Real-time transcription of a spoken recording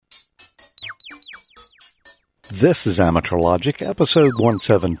This is Amateur Logic, episode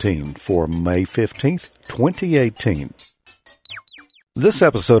 117 for May 15th, 2018. This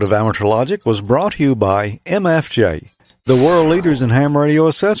episode of Amateur Logic was brought to you by MFJ, the world leaders in ham radio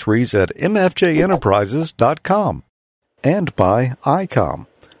accessories at mfjenterprises.com, and by ICOM.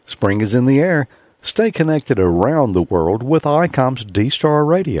 Spring is in the air. Stay connected around the world with ICOM's D-Star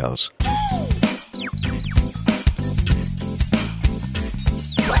radios.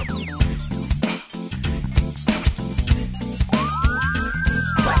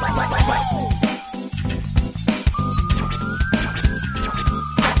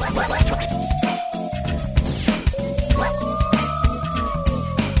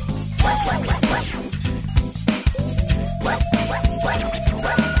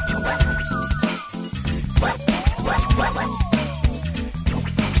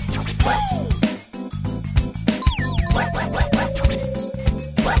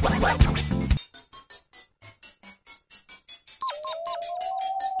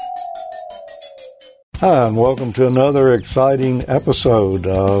 Hi, and welcome to another exciting episode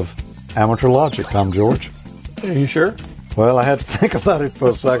of Amateur Logic. I'm George. Are you sure? Well, I had to think about it for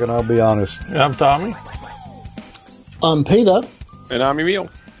a second, I'll be honest. I'm Tommy. I'm Peter. And I'm Emil.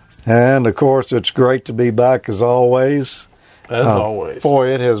 And, of course, it's great to be back as always. As always. Boy,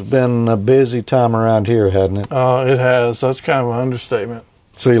 it has been a busy time around here, hasn't it? It has. That's kind of an understatement.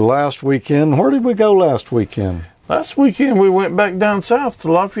 See, last weekend, where did we go last weekend? Last weekend we went back down south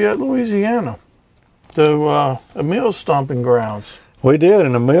to Lafayette, Louisiana, to Emil's stomping grounds. We did,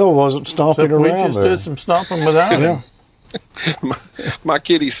 and Emil wasn't stomping Except around we just there. did some stomping without him. My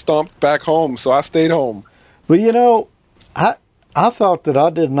kitty stomped back home, so I stayed home. But, you know, I thought that I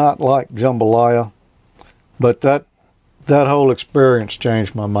did not like jambalaya, but that whole experience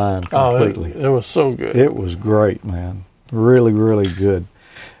changed my mind completely. It was so good. It was great, man. Really, really good.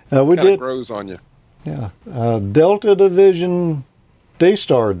 We Kinda did, grows on you. yeah, Delta Division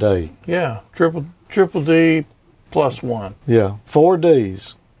D-Star Day. Yeah, triple D plus one. Yeah, 4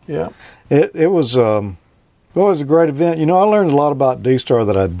 Ds. Yeah. It was a great event. You know, I learned a lot about D-Star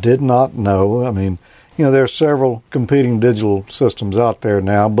that I did not know. I mean, you know, there are several competing digital systems out there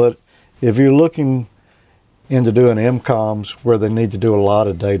now, but if you're looking into doing MCOMs where they need to do a lot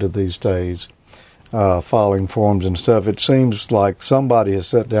of data these days, filing forms and stuff, it seems like somebody has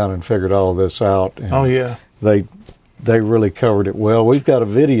sat down and figured all this out. And Oh, yeah. They really covered it well. We've got a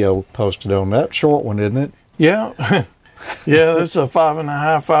video posted on that short one, isn't it? Yeah. Yeah, it's a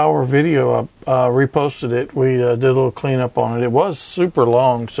 5.5 hour video. I reposted it. We did a little cleanup on it. It was super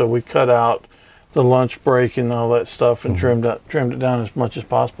long, so we cut out the lunch break and all that stuff and trimmed it down as much as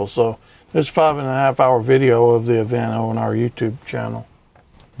possible. So there's a 5.5 hour video of the event on our YouTube channel.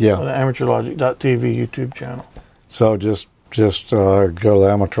 Yeah. The AmateurLogic.tv YouTube channel. So just go to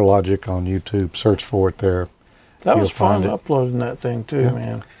Amateur Logic on YouTube, search for it there. That You'll was fun find it. uploading that thing too, Yeah.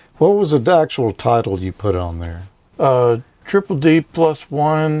 man. What was the actual title you put on there? Triple D plus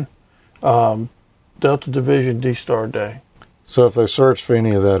one, Delta Division D-Star Day. So if they search for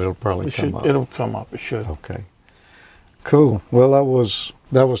any of that, it'll probably come up. It'll come up. It should. Okay. Cool. Well, that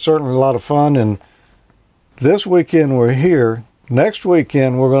was certainly a lot of fun. And this weekend we're here. Next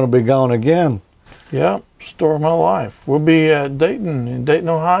weekend we're going to be gone again. Yeah, story of my life. We'll be at Dayton, in Dayton,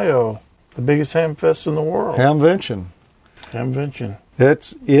 Ohio, the biggest ham fest in the world. Hamvention. Hamvention.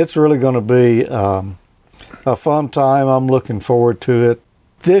 It's really going to be a fun time. I'm looking forward to it.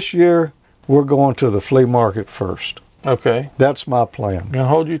 This year we're going to the flea market first. Okay. That's my plan. I'm going to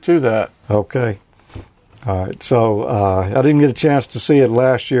hold you to that. Okay. All right. So I didn't get a chance to see it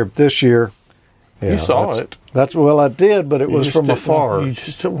last year, but this year, yeah, You saw it. Well, I did, but it You was just from didn't afar. want- You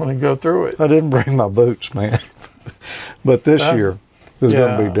just didn't want to go through it. I didn't bring my boots, man. But this year is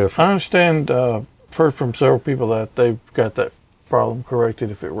going to be different. I understand. I've heard from several people that they've got that problem corrected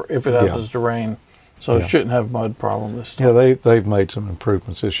if it happens to rain, so Yeah. it shouldn't have a mud problem this time. Yeah, they've made some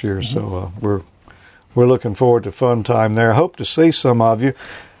improvements this year, so we're looking forward to a fun time there. Hope to see some of you.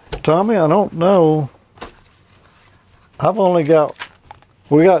 Tommy, I don't know.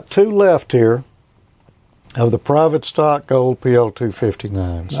 We got 2 left here of the private stock gold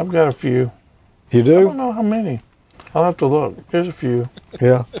PL259s. I've got a few. You I don't do? know how many. I'll have to look. There's a few.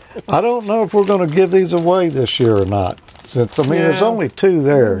 Yeah. I don't know if we're going to give these away this year or not. Since there's Yeah. only 2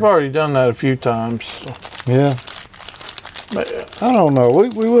 there. We've already done that a few times. So. Yeah. But, I don't know.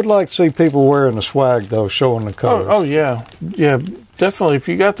 We would like to see people wearing the swag, though, showing the colors. oh yeah, definitely. If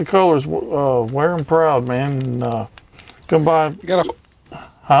you got the colors, wear them proud, man. And, come by. You gotta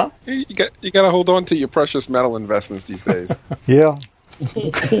Huh? You got to hold on to your precious metal investments these days. Yeah.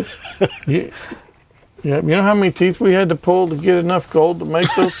 Yeah. Yeah, you know how many teeth we had to pull to get enough gold to make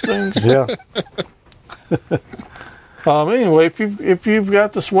those things? Yeah. Anyway, if you've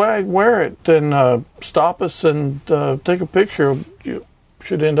got the swag, wear it. Then stop us and take a picture. You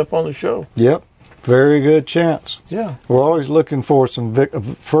should end up on the show. Yep. Very good chance. Yeah. We're always looking for some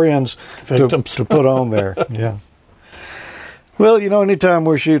friends to put on there. Yeah. Well, anytime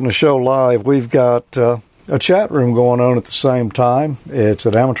we're shooting a show live, we've got a chat room going on at the same time. It's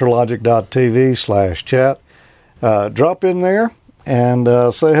at amateurlogic.tv/chat. Drop in there and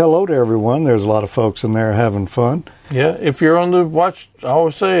say hello to everyone. There's a lot of folks in there having fun. Yeah. If you're on the watch, I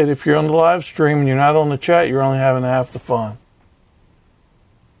always say it, if you're on the live stream and you're not on the chat, you're only having half the fun.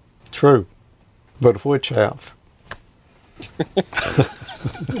 True. But which half?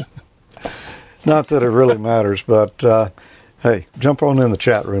 Not that it really matters, but hey, jump on in the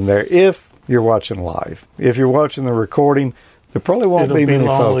chat room there if you're watching live. If you're watching the recording, there probably won't be many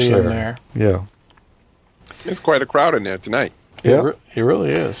folks there. Yeah. It's quite a crowd in there tonight. Yeah, it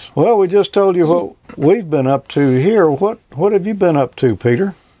really is. Well, we just told you what we've been up to here. What have you been up to,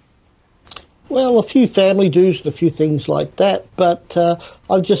 Peter? Well, a few family dues and a few things like that, but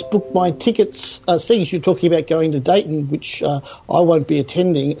I've just booked my tickets. Seeing as you're talking about going to Dayton, which I won't be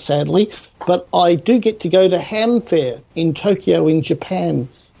attending, sadly, but I do get to go to Ham Fair in Tokyo in Japan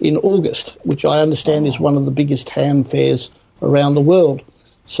in August, which I understand is one of the biggest ham fairs around the world.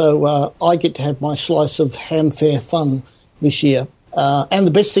 So I get to have my slice of ham fair fun this year. And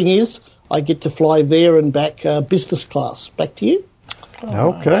the best thing is I get to fly there and back business class. Back to you.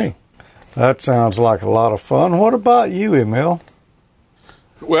 Okay. That sounds like a lot of fun. What about you, Emil?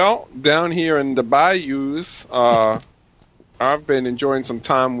 Well, down here in the bayous, I've been enjoying some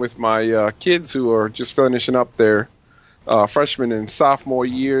time with my kids who are just finishing up their freshman and sophomore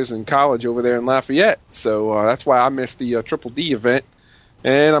years in college over there in Lafayette. So that's why I missed the Triple D event,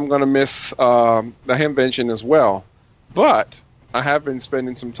 and I'm going to miss the Hamvention as well. But I have been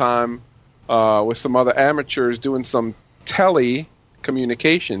spending some time with some other amateurs doing some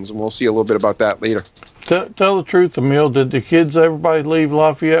telecommunications, and we'll see a little bit about that later. Tell the truth, Emil. Did the kids, everybody leave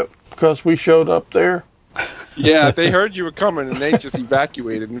Lafayette because we showed up there? Yeah, they heard you were coming, and they just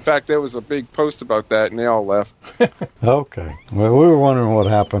evacuated. In fact, there was a big post about that, and they all left. Okay. Well, we were wondering what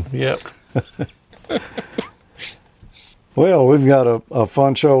happened. Yep. Well, we've got a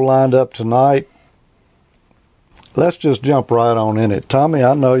fun show lined up tonight. Let's just jump right on in it. Tommy,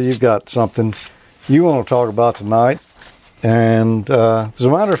 I know you've got something you want to talk about tonight. And as a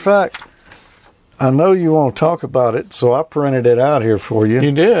matter of fact, I know you want to talk about it, so I printed it out here for you.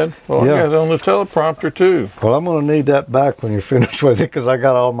 You did? Well, Yeah. I got it on the teleprompter, too. Well, I'm going to need that back when you're finished with it because I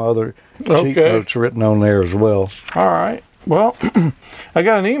got all my other cheat notes written on there as well. All right. Well, I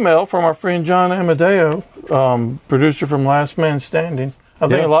got an email from our friend John Amadeo, producer from Last Man Standing. I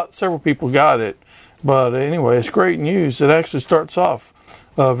think several people got it. But anyway, it's great news. It actually starts off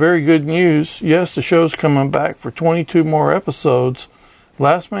very good news. Yes, the show's coming back for 22 more episodes.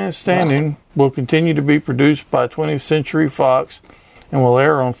 Last Man Standing will continue to be produced by 20th Century Fox and will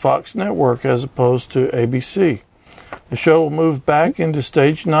air on Fox Network as opposed to ABC. The show will move back into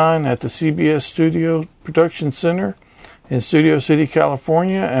Stage 9 at the CBS Studio Production Center in Studio City,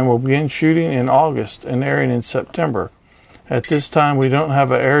 California, and will begin shooting in August and airing in September. At this time, we don't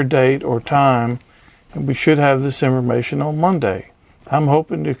have an air date or time, and we should have this information on Monday. I'm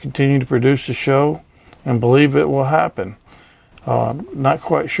hoping to continue to produce the show and believe it will happen. Not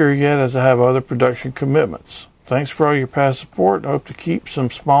quite sure yet as I have other production commitments. Thanks for all your past support. I hope to keep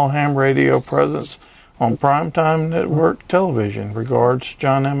some small ham radio presence on primetime network television. Regards,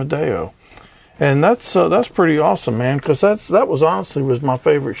 John Amadeo. And that's pretty awesome, man, because that was honestly my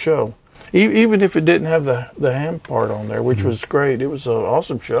favorite show. Even if it didn't have the ham part on there, which was great. It was an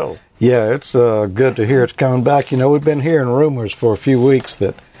awesome show. Yeah, it's good to hear it's coming back. We've been hearing rumors for a few weeks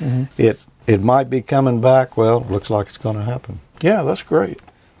that it might be coming back. Well, looks like it's going to happen. Yeah, that's great.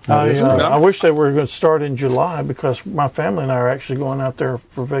 I wish they were going to start in July because my family and I are actually going out there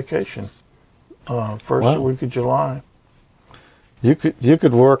for vacation. First week of July. You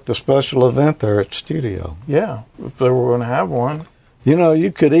could work the special event there at Studio. Yeah, if they were going to have one.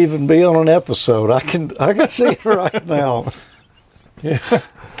 You could even be on an episode. I can see it right now. Yeah.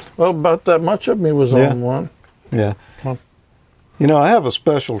 Well, about that much of me was on one. Yeah. I have a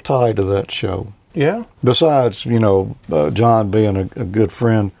special tie to that show. Yeah. Besides, John being a good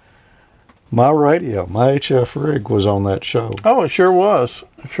friend, my radio, my HF rig was on that show. Oh, it sure was.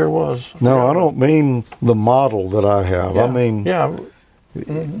 It sure was. No, I don't mean the model that I have. Yeah. I mean,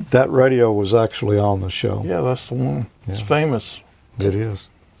 that radio was actually on the show. Yeah, that's the one. Yeah. It's famous. It is.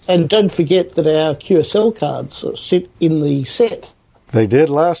 And don't forget that our QSL cards sit in the set. They did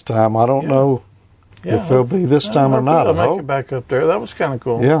last time. I don't know if they'll be this time or not. I'll make it back up there. That was kind of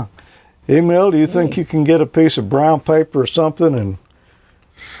cool. Yeah. Emil, do you think you can get a piece of brown paper or something and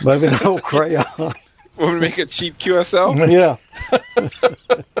maybe an old crayon? Want to make a cheap QSL? Yeah.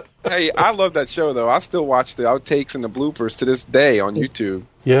 Hey, I love that show, though. I still watch the outtakes and the bloopers to this day on YouTube.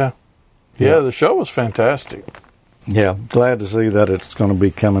 Yeah, the show was fantastic. Yeah, glad to see that it's going to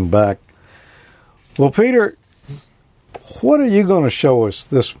be coming back. Well, Peter, what are you going to show us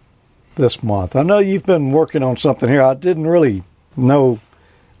this month? I know you've been working on something here. I didn't really know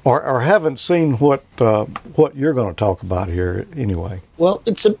or haven't seen what you're going to talk about here anyway. Well,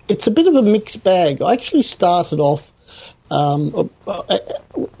 it's a bit of a mixed bag. I actually started off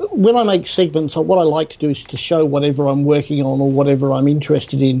when I make segments. What I like to do is to show whatever I'm working on or whatever I'm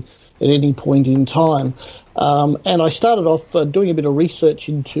interested in at any point in time. And I started off doing a bit of research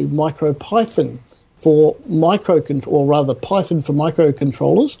into MicroPython for or rather Python for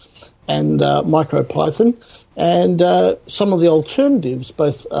microcontrollers and MicroPython, and some of the alternatives,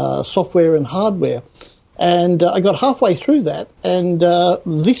 both software and hardware. And I got halfway through that, and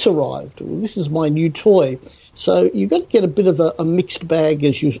this arrived. This is my new toy. So you've got to get a bit of a mixed bag,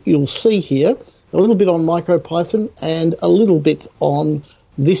 as you'll see here. A little bit on MicroPython and a little bit on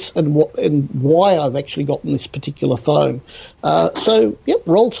this and why I've actually gotten this particular phone.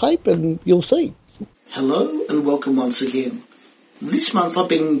 Roll tape and you'll see. Hello and welcome once again. This month I've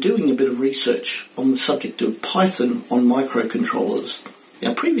been doing a bit of research on the subject of Python on microcontrollers.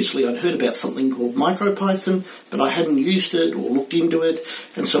 Now previously I'd heard about something called MicroPython, but I hadn't used it or looked into it,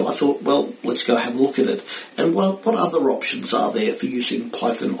 and so I thought, well, let's go have a look at it. And what other options are there for using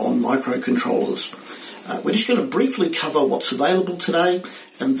Python on microcontrollers? We're just going to briefly cover what's available today,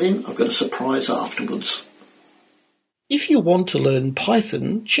 and then I've got a surprise afterwards. If you want to learn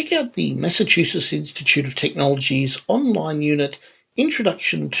Python, check out the Massachusetts Institute of Technology's online unit,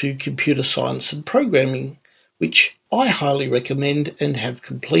 Introduction to Computer Science and Programming, which I highly recommend and have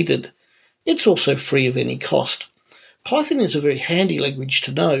completed. It's also free of any cost. Python is a very handy language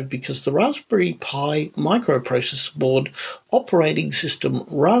to know because the Raspberry Pi microprocessor board operating system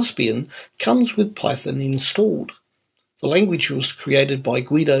Raspbian comes with Python installed. The language was created by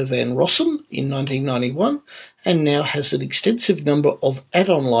Guido van Rossum in 1991 and now has an extensive number of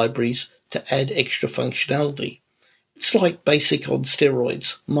add-on libraries to add extra functionality. It's like BASIC on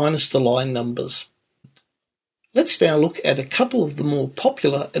steroids, minus the line numbers. Let's now look at a couple of the more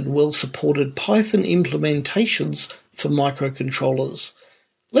popular and well-supported Python implementations for microcontrollers.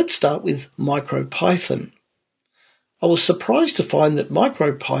 Let's start with MicroPython. I was surprised to find that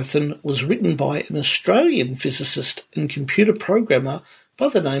MicroPython was written by an Australian physicist and computer programmer by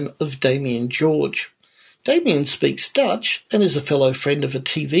the name of Damien George. Damien speaks Dutch and is a fellow friend of a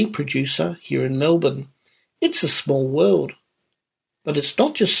TV producer here in Melbourne. It's a small world. But it's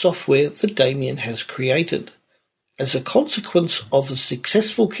not just software that Damien has created. As a consequence of a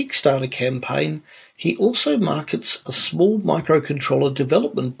successful Kickstarter campaign, he also markets a small microcontroller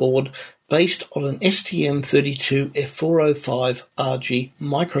development board based on an STM32F405RG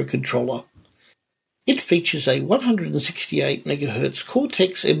microcontroller. It features a 168 MHz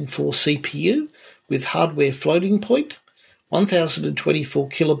Cortex-M4 CPU with hardware floating point, 1024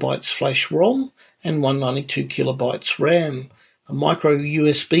 kilobytes flash ROM, and 192 kilobytes RAM, a micro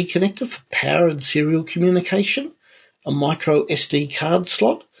USB connector for power and serial communication, a micro SD card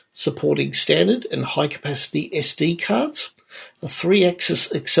slot supporting standard and high-capacity SD cards, a 3-axis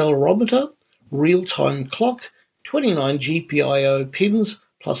accelerometer, real-time clock, 29 GPIO pins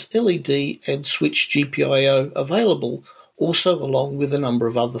plus LED and switch GPIO available, also along with a number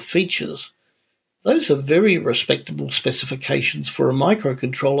of other features. Those are very respectable specifications for a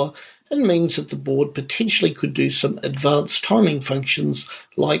microcontroller and means that the board potentially could do some advanced timing functions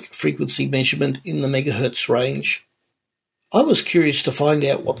like frequency measurement in the megahertz range. I was curious to find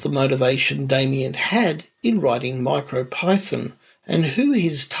out what the motivation Damien had in writing MicroPython and who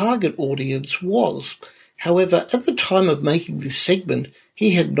his target audience was. However, at the time of making this segment,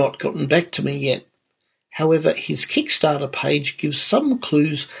 he had not gotten back to me yet. However, his Kickstarter page gives some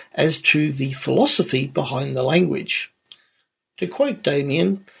clues as to the philosophy behind the language. To quote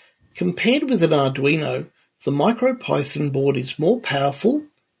Damien, compared with an Arduino, the MicroPython board is more powerful,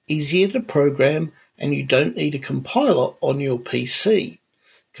 easier to program, and you don't need a compiler on your PC.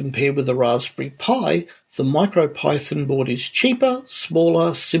 Compared with a Raspberry Pi, the MicroPython board is cheaper,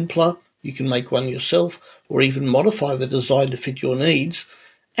 smaller, simpler, you can make one yourself or even modify the design to fit your needs,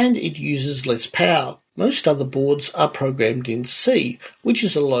 and it uses less power. Most other boards are programmed in C, which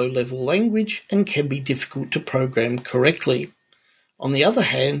is a low-level language and can be difficult to program correctly. On the other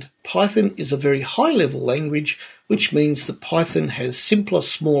hand, Python is a very high-level language, which means that Python has simpler,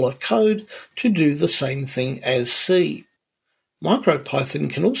 smaller code to do the same thing as C. MicroPython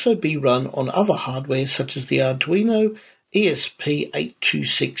can also be run on other hardware such as the Arduino,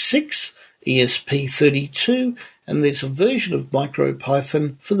 ESP8266, ESP32, and there's a version of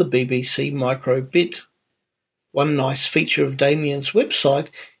MicroPython for the BBC Microbit. One nice feature of Damien's website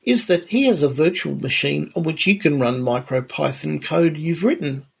is that he has a virtual machine on which you can run MicroPython code you've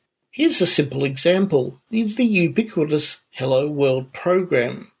written. Here's a simple example, the ubiquitous Hello World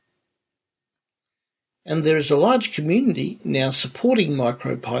program. And there is a large community now supporting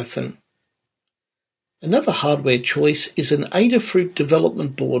MicroPython. Another hardware choice is an Adafruit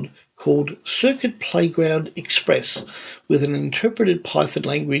development board called Circuit Playground Express with an interpreted Python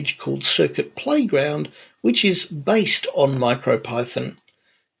language called Circuit Playground, which is based on MicroPython.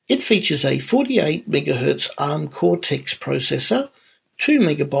 It features a 48 MHz ARM Cortex processor, 2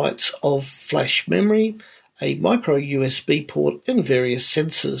 MB of flash memory, a micro USB port and various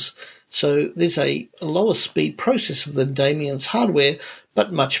sensors. So there's a lower speed processor than Damien's hardware,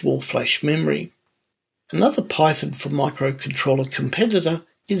 but much more flash memory. Another Python for microcontroller competitor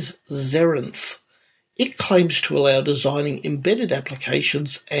is Xerinth. It claims to allow designing embedded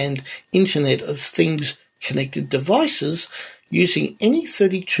applications and Internet of Things connected devices using any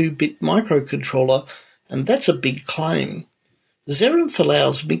 32-bit microcontroller, and that's a big claim. Xerinth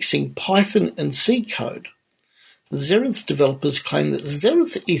allows mixing Python and C code. The Xerinth developers claim that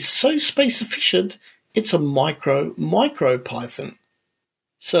Xerinth is so space efficient, it's a micro-Python.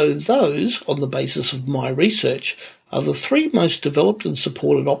 So those, on the basis of my research, are the 3 most developed and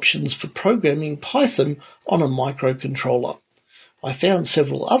supported options for programming Python on a microcontroller. I found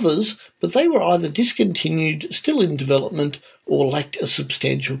several others, but they were either discontinued, still in development, or lacked a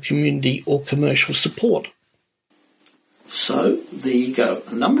substantial community or commercial support. So, there you go.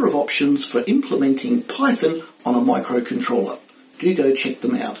 A number of options for implementing Python on a microcontroller. Do go check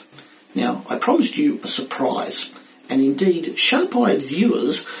them out. Now, I promised you a surprise. And indeed, sharp-eyed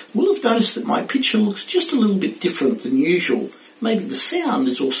viewers will have noticed that my picture looks just a little bit different than usual. Maybe the sound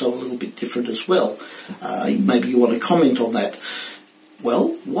is also a little bit different as well. Maybe you want to comment on that.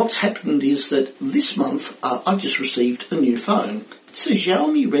 Well, what's happened is that this month I've just received a new phone. It's a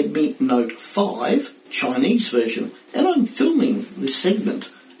Xiaomi Redmi Note 5 Chinese version, and I'm filming this segment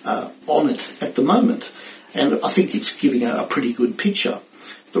on it at the moment. And I think it's giving a pretty good picture.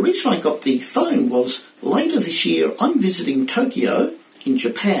 The reason I got the phone was later this year I'm visiting Tokyo in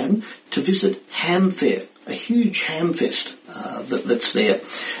Japan to visit Hamfair, a huge hamfest that's there.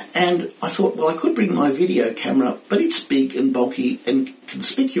 And I thought, well, I could bring my video camera, but it's big and bulky and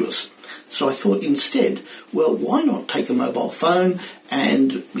conspicuous. So I thought instead, well, why not take a mobile phone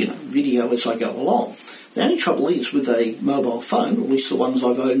and, video as I go along? The only trouble is with a mobile phone, or at least the ones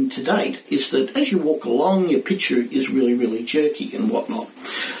I've owned to date, is that as you walk along, your picture is really, really jerky and whatnot.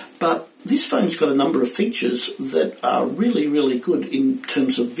 But this phone's got a number of features that are really, really good in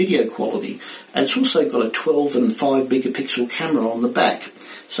terms of video quality. And it's also got a 12 and 5 megapixel camera on the back.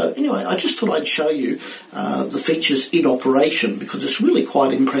 So anyway, I just thought I'd show you the features in operation because it's really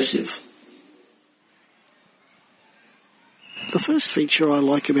quite impressive. The first feature I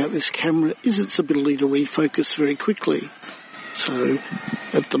like about this camera is its ability to refocus very quickly. So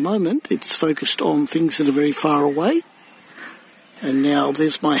at the moment it's focused on things that are very far away. And now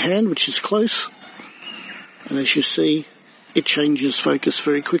there's my hand, which is close. And as you see, it changes focus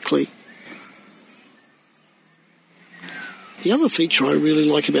very quickly. The other feature I really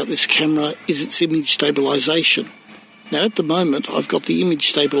like about this camera is its image stabilization. Now at the moment I've got the image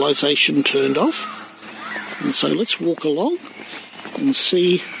stabilization turned off. And so let's walk along and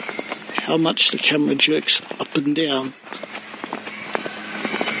see how much the camera jerks up and down.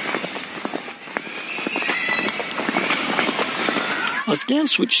 I've now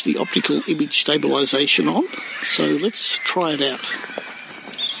switched the optical image stabilization on, so let's try it out.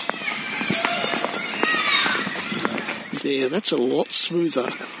 There, that's a lot smoother.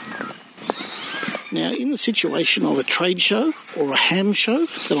 Now, in the situation of a trade show or a ham show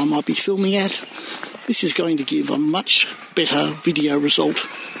that I might be filming at, this is going to give a much better video result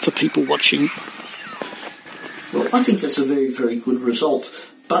for people watching. Well, I think that's a very, very good result.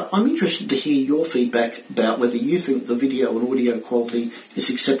 But I'm interested to hear your feedback about whether you think the video and audio quality is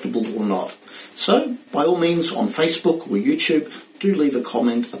acceptable or not. So, by all means, on Facebook or YouTube, do leave a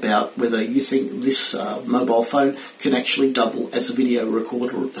comment about whether you think this mobile phone can actually double as a video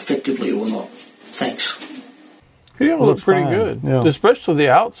recorder effectively or not. Thanks. Video looked pretty good, especially the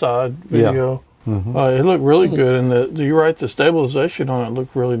outside video. Yeah. Mm-hmm. It looked really good, and you're right, the stabilization on it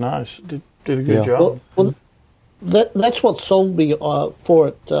looked really nice. Did a good job. Well, that's what sold me for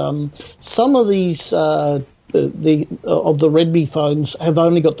it. Some of these of the Redmi phones have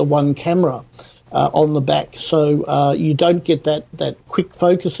only got the one camera, on the back, so you don't get that quick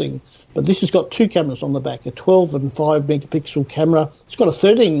focusing. But this has got two cameras on the back, a 12 and 5 megapixel camera. It's got a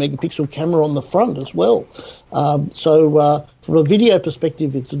 13 megapixel camera on the front as well. So from a video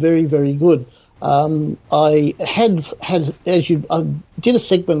perspective, it's very, very good. I did a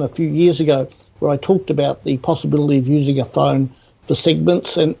segment a few years ago where I talked about the possibility of using a phone for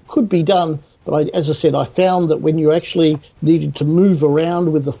segments, and it could be done. But as I said, I found that when you actually needed to move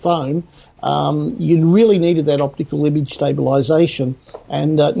around with the phone, you really needed that optical image stabilization.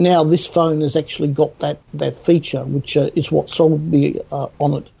 And now this phone has actually got that feature, which is what sold me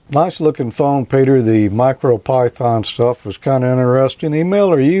on it. Nice looking phone, Peter. The MicroPython stuff was kind of interesting.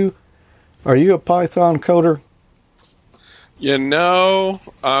 Emil, are you a Python coder? You know,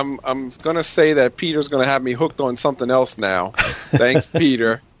 I'm going to say that Peter's going to have me hooked on something else now. Thanks,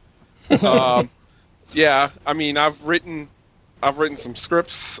 Peter. Yeah, I mean, I've written some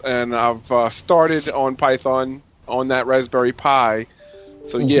scripts, and I've started on Python on that Raspberry Pi.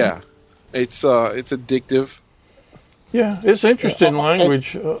 So yeah, it's addictive. Yeah, it's interesting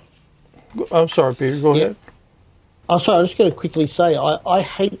language. I'm sorry, Peter. Go ahead. Oh, sorry, I'm just going to quickly say I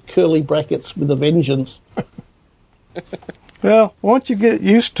hate curly brackets with a vengeance. Well, once you get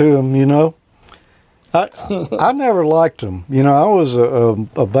used to them, you know. I never liked them. You know, I was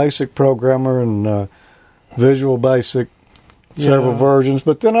a basic programmer in Visual Basic, several versions,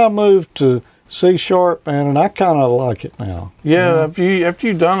 but then I moved to C#, and I kind of like it now. Yeah, after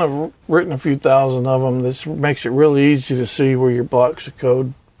you've written a few thousand of them, this makes it really easy to see where your blocks of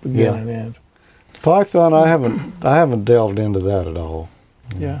code begin and end. Python, I haven't delved into that at all.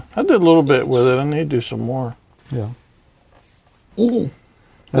 Yeah, I did a little bit with it. I need to do some more. Yeah. Yeah,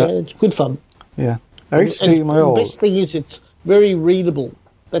 it's good fun. Yeah. HTML. And the best thing is it's very readable.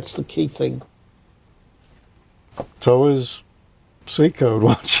 That's the key thing. So is C code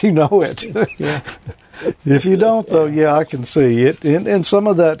once you know it. Yeah. If you don't, though, yeah, I can see it. And some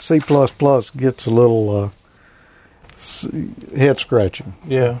of that C++ gets a little head scratching.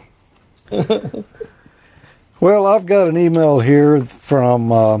 Yeah. Well, I've got an email here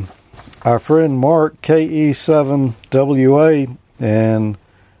from our friend Mark, KE7WA, in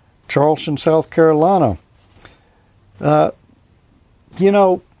Charleston, South Carolina. You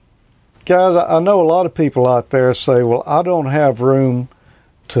know, guys, I know a lot of people out there say, well, I don't have room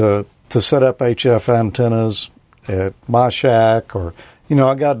to set up HF antennas at my shack, or, you know,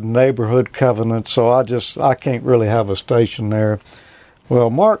 I got a neighborhood covenant, so I can't really have a station there.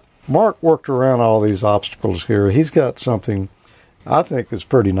 Well, Mark worked around all these obstacles here. He's got something I think is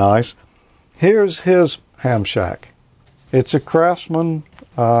pretty nice. Here's his ham shack. It's a Craftsman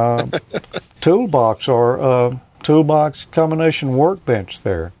toolbox or toolbox combination workbench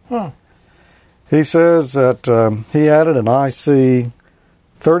there. Huh. He says that he added an IC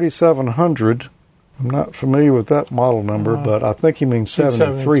 3700. I'm not familiar with that model number, but I think he means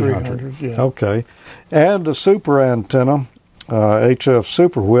 7300. Yeah. Okay. And a super antenna, HF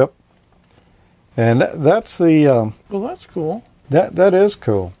Super Whip. And that's the... well, that's cool. That is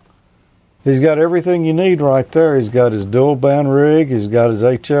cool. He's got everything you need right there. He's got his dual band rig. He's got his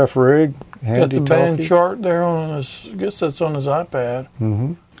HF rig. Got the band chart there on his. I guess that's on his iPad.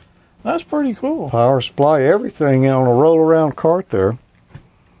 Mm-hmm. That's pretty cool. Power supply, everything on a roll around cart there.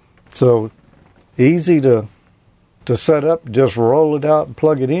 So easy to set up. Just roll it out and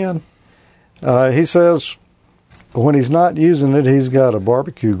plug it in. He says when he's not using it, he's got a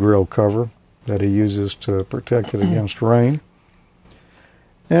barbecue grill cover that he uses to protect it against rain.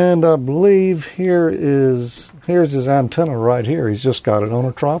 And I believe here's his antenna right here. He's just got it on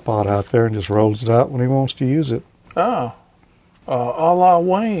a tripod out there and just rolls it out when he wants to use it. Oh, a la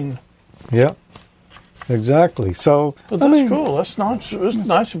Wayne. Yep, exactly. So but that's cool. That's nice. It's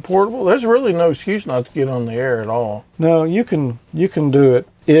nice and portable. There's really no excuse not to get on the air at all. No, you can do it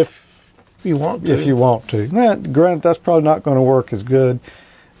if you want to. If you want to. Now, granted, that's probably not going to work as good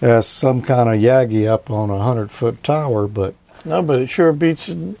as some kind of Yagi up on a 100-foot tower, but. No, but it sure beats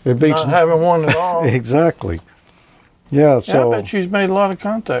not having one at all. Exactly. Yeah, so... I bet you've made a lot of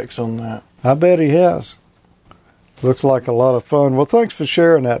contacts on that. I bet he has. Looks like a lot of fun. Well, thanks for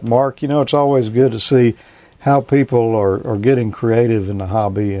sharing that, Mark. You know, it's always good to see how people are getting creative in the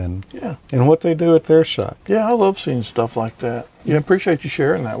hobby and what they do at their shop. Yeah, I love seeing stuff like that. Yeah, appreciate you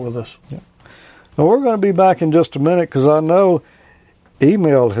sharing that with us. Yeah. Well, we're going to be back in just a minute because I know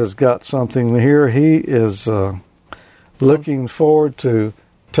Emil has got something here. He is... looking forward to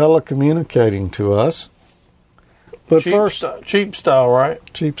telecommunicating to us. But cheap style, right?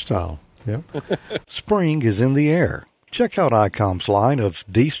 Cheap style, yeah. Spring is in the air. Check out ICOM's line of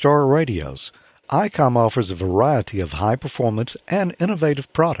D-Star radios. ICOM offers a variety of high-performance and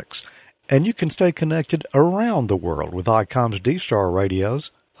innovative products, and you can stay connected around the world with ICOM's D-Star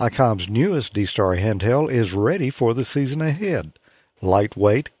radios. ICOM's newest D-Star handheld is ready for the season ahead.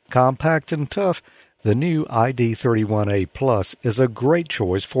 Lightweight, compact, and tough, the new ID31A Plus is a great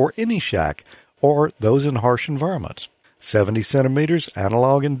choice for any shack or those in harsh environments. 70 centimeters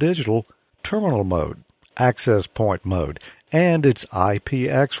analog and digital, terminal mode, access point mode, and its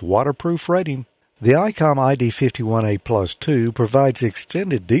IPX waterproof rating. The ICOM ID51A Plus 2 provides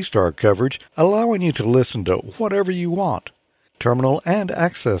extended D-Star coverage, allowing you to listen to whatever you want. Terminal and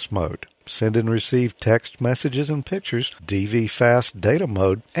access mode, send and receive text messages and pictures, DV fast data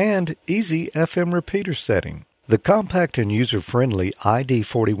mode, and easy FM repeater setting. The compact and user-friendly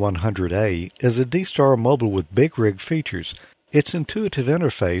ID4100A is a D-Star mobile with big rig features. Its intuitive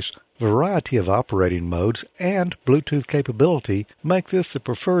interface, variety of operating modes, and Bluetooth capability make this the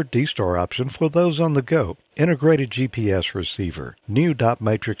preferred D-Star option for those on the go. Integrated GPS receiver, new dot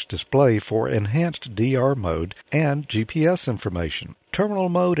matrix display for enhanced DR mode and GPS information, terminal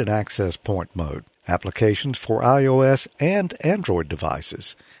mode and access point mode, applications for iOS and Android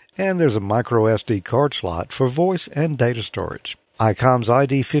devices, and there's a micro SD card slot for voice and data storage. ICOM's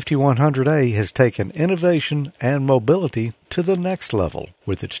ID5100A has taken innovation and mobility to the next level.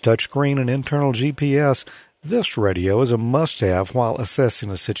 With its touchscreen and internal GPS, this radio is a must-have while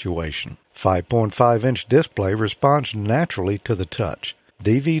assessing a situation. 5.5-inch display responds naturally to the touch.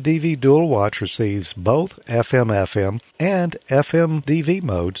 DV-DV Dual Watch receives both FM-FM and FM-DV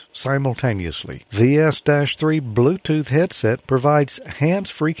modes simultaneously. VS-3 Bluetooth headset provides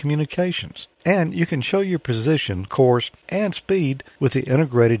hands-free communications, and you can show your position, course, and speed with the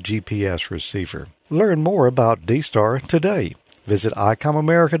integrated GPS receiver. Learn more about D-Star today. Visit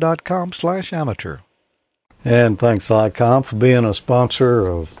ICOMAmerica.com/amateur. And thanks, ICOM, for being a sponsor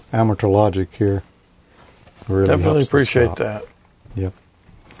of Amateur Logic here. Really definitely appreciate that. Yep.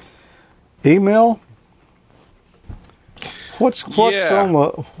 Email. What's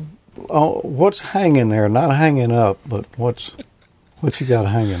what's hanging there? Not hanging up, but what you got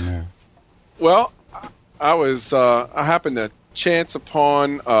hanging there? Well, I happened to chance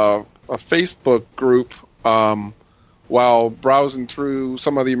upon a Facebook group while browsing through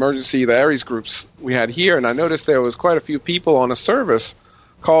some of the ARES groups we had here, and I noticed there was quite a few people on a service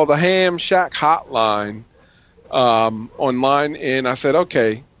called the Ham Shack Hotline online, and I said,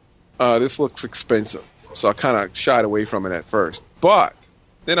 okay, this looks expensive. So I kind of shied away from it at first. But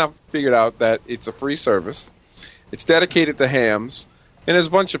then I figured out that it's a free service. It's dedicated to hams, and there's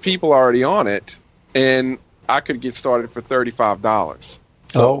a bunch of people already on it, and I could get started for $35.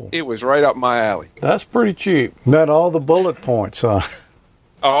 So It was right up my alley. That's pretty cheap. Not all the bullet points, huh?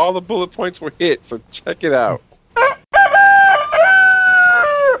 All the bullet points were hit, so check it out.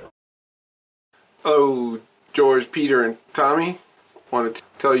 Hello, George, Peter, and Tommy. Wanted to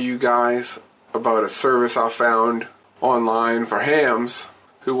tell you guys about a service I found online for hams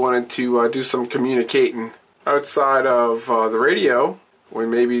who wanted to do some communicating outside of the radio when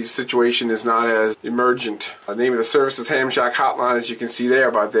maybe the situation is not as emergent. The name of the service is Ham Shack Hotline, as you can see there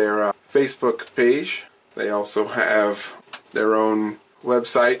by their Facebook page. They also have their own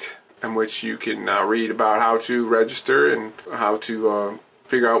website in which you can read about how to register and how to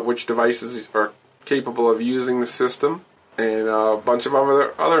figure out which devices are capable of using the system, and a bunch of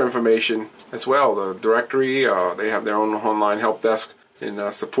other information as well. The directory, they have their own online help desk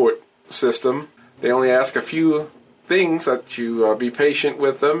and support system. They only ask a few things that you be patient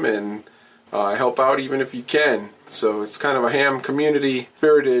with them and help out even if you can. So it's kind of a ham community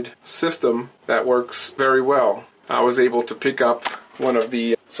spirited system that works very well. I was able to pick up one of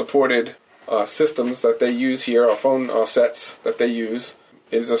the supported systems that they use here, or phone sets that they use.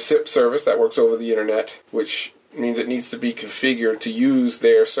 It is a SIP service that works over the internet, which means it needs to be configured to use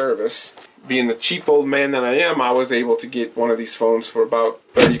their service. Being the cheap old man that I am, I was able to get one of these phones for about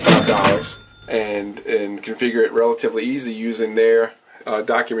 $35 and configure it relatively easy using their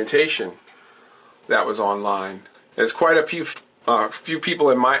documentation that was online. There's quite a few people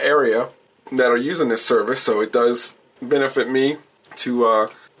in my area that are using this service, so it does benefit me to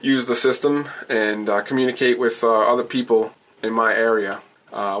use the system and communicate with other people in my area.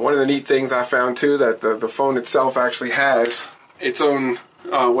 One of the neat things I found too, that the phone itself actually has its own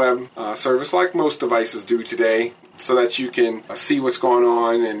web service, like most devices do today, so that you can see what's going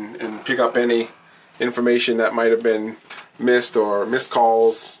on and pick up any information that might have been missed or missed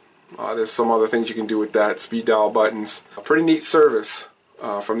calls. There's some other things you can do with that, speed dial buttons. A pretty neat service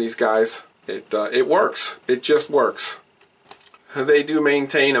from these guys. It works. It just works. They do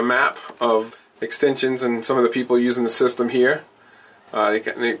maintain a map of extensions and some of the people using the system here. So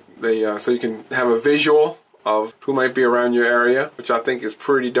you can have a visual of who might be around your area, which I think is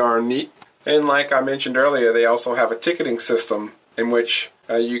pretty darn neat. And like I mentioned earlier, they also have a ticketing system in which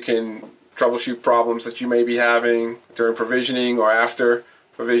you can troubleshoot problems that you may be having during provisioning or after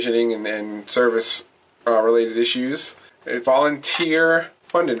provisioning and service related issues. It's volunteer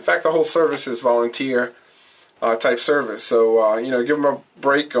funded. In fact, the whole service is volunteer type service. So, give them a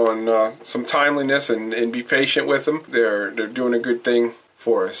break on some timeliness and be patient with them. They're doing a good thing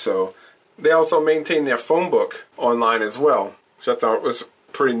for us. So they also maintain their phone book online as well, which I thought was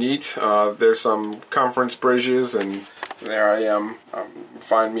pretty neat. There's some conference bridges, and there I am.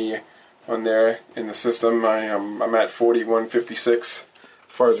 Find me on there in the system. I'm at 4156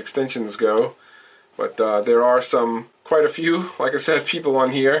 as far as extensions go. But there are quite a few, like I said, people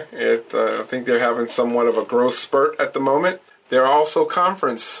on here. I think they're having somewhat of a growth spurt at the moment. There are also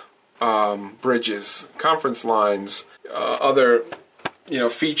conference bridges, conference lines, other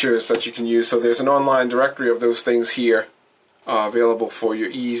features that you can use. So there's an online directory of those things here available for your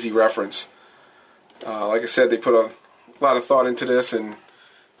easy reference. Like I said, they put a lot of thought into this and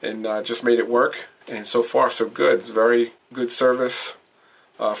just made it work. And so far, so good. It's a very good service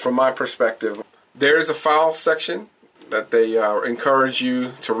from my perspective. There is a file section that they encourage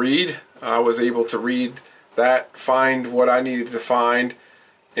you to read. I was able to read that, find what I needed to find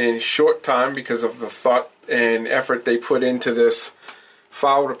in short time because of the thought and effort they put into this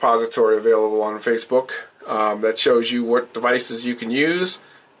file repository available on Facebook that shows you what devices you can use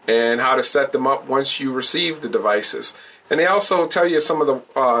and how to set them up once you receive the devices. And they also tell you some of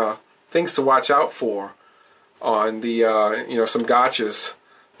the things to watch out for on the some gotchas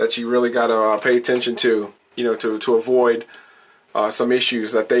that you really got to pay attention to, to avoid some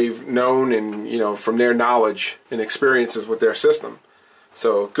issues that they've known and, from their knowledge and experiences with their system.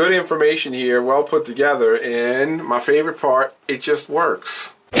 So good information here, well put together, and my favorite part, it just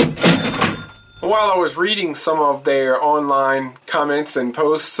works. While I was reading some of their online comments and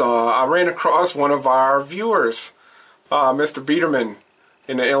posts, I ran across one of our viewers, Mr. Biederman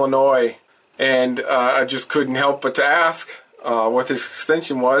in Illinois, and I just couldn't help but to ask what his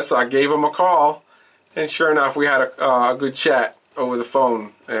extension was, so I gave him a call, and sure enough, we had a good chat over the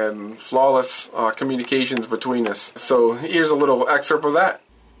phone and flawless communications between us. So here's a little excerpt of that.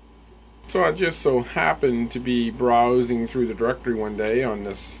 So I just so happened to be browsing through the directory one day on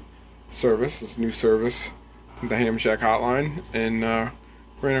this new service, the Ham Shack Hotline, and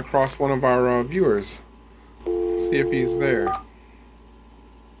ran across one of our viewers. See if he's there.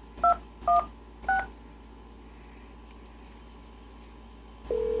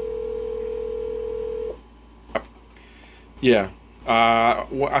 Yeah,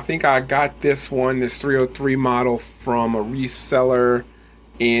 I think I got this 303 model from a reseller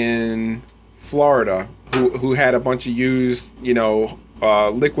in Florida who had a bunch of used,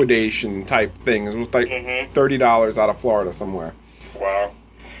 liquidation type things. It was like $30 out of Florida somewhere. Wow.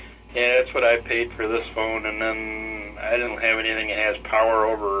 Yeah, that's what I paid for this phone, and then I didn't have anything that has power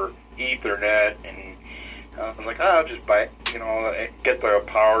over Ethernet, and I was like, I'll just buy, get the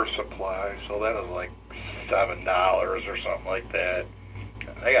power supply. So that was like $7 or something like that.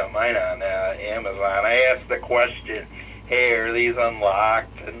 I got mine on Amazon. I asked the question, hey, are these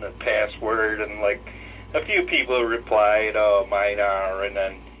unlocked, and the password, and like a few people replied, oh, mine are, and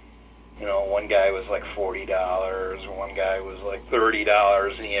then one guy was like $40, one guy was like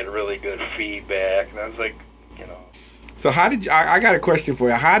 $30, and he had really good feedback, and I was like, So how did you, I got a question for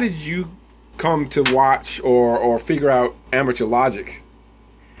you. How did you come to watch or figure out Amateur Logic?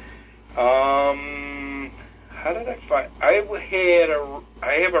 How did I find? I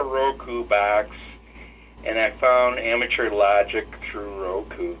have a Roku box, and I found Amateur Logic through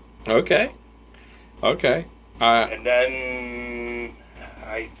Roku. Okay. And then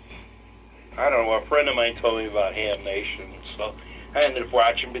I don't know. A friend of mine told me about Ham Nation, so I ended up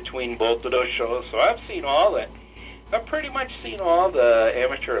watching between both of those shows. So I've seen all that. I've pretty much seen all the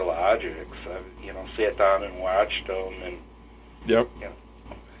Amateur Logics. I've sat down and watched them, and yep.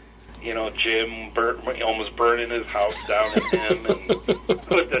 Jim almost burning his house down at him and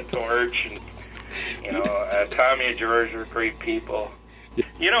put the torch, and Tommy and George are great people.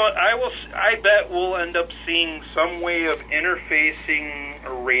 I bet we'll end up seeing some way of interfacing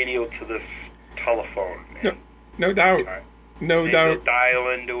a radio to this telephone. No doubt. No doubt. Dial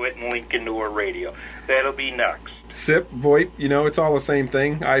into it and link into a radio. That'll be next. SIP, VoIP, it's all the same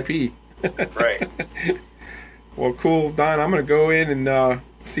thing. IP. Right. Well, cool, Don. I'm going to go in and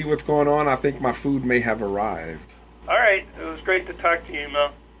see what's going on. I think my food may have arrived. All right. It was great to talk to you,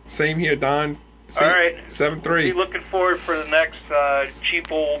 Mel. Same here, Don. All right. 7-3. Be looking forward for the next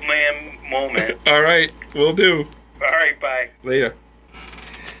cheap old man moment. All right. Will do. All right. Bye. Later.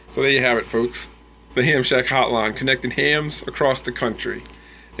 So there you have it, folks. The Ham Shack Hotline, connecting hams across the country.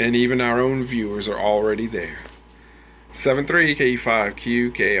 And even our own viewers are already there.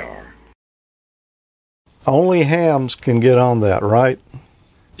 73K5QKR. Only hams can get on that, right?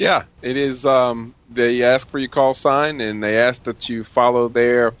 Yeah, it is. They ask for your call sign, and they ask that you follow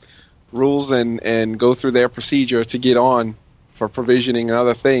their rules and go through their procedure to get on for provisioning and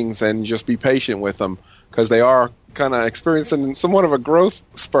other things, and just be patient with them because they are kind of experiencing somewhat of a growth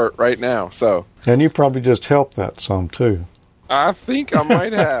spurt right now. So, and you probably just helped that some too. I think I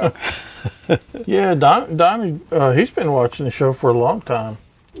might have. Yeah, Donnie, he's been watching the show for a long time.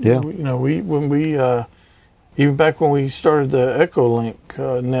 Yeah, Even back when we started the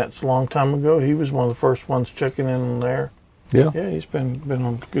Echolink nets a long time ago, he was one of the first ones checking in on there. Yeah. Yeah, he's been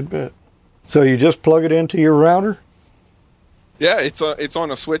on a good bit. So you just plug it into your router? Yeah, it's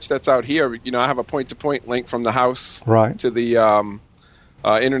on a switch that's out here. I have a point-to-point link from the house to the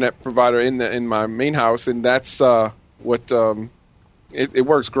internet provider in my main house, and that's what it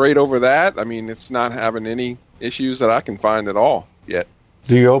works great over that. I mean, it's not having any issues that I can find at all yet.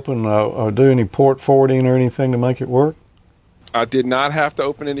 Do you open or do any port forwarding or anything to make it work? I did not have to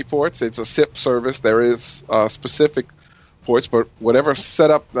open any ports. It's a SIP service. There is specific ports, but whatever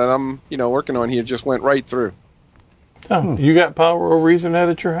setup that I'm working on here just went right through. Oh, you got power over Ethernet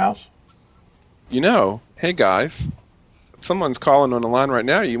at your house? Hey guys, someone's calling on the line right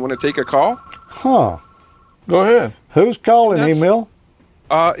now. You want to take a call? Huh. Go ahead. Who's calling, Emil?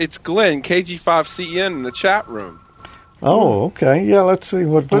 It's Glenn, KG5CN in the chat room. Oh, okay. Yeah, let's see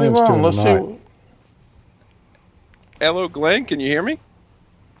what Glenn's doing tonight. Hello, Glenn. Can you hear me?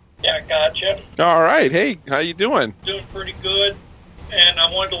 Yeah, I gotcha. All right. Hey, how you doing? Doing pretty good. And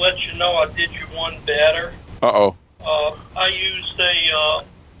I wanted to let you know I did you one better. Uh-oh. I used the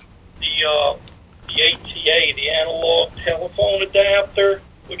ATA, the analog telephone adapter,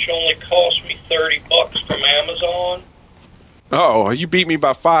 which only cost me $30 from Amazon. Oh, you beat me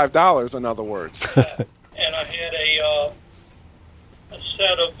by $5, in other words. And I had a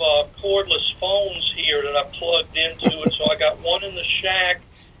set of cordless phones here that I plugged into it. So I got one in the shack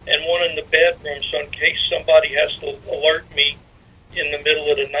and one in the bedroom. So in case somebody has to alert me in the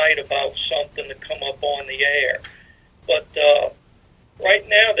middle of the night about something to come up on the air. But right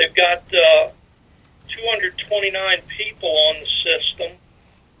now they've got 229 people on the system.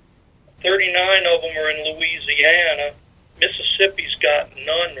 39 of them are in Louisiana. Mississippi's got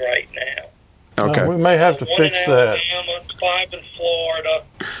none right now. Okay. We may have to fix that. 1 in Alabama, 5 in Florida,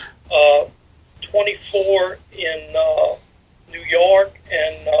 24 in New York,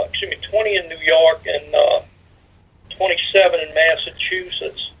 and 20 in New York, and 27 in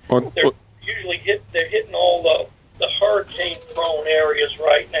Massachusetts. They're usually hitting all the hurricane-prone areas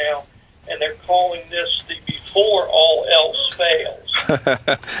right now, and they're calling this the before all else fails.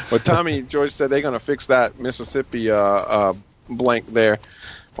 Well, Tommy and George said they're going to fix that Mississippi blank there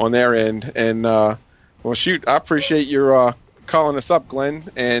on their end. And, well, shoot, I appreciate your calling us up, Glenn.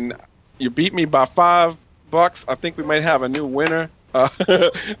 And you beat me by $5. I think we might have a new winner.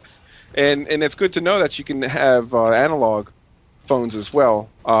 And it's good to know that you can have analog phones as well.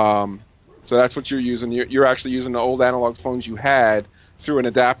 So that's what you're using. You're actually using the old analog phones you had through an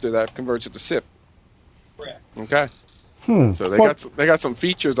adapter that converts it to SIP. Correct. Okay. So they got some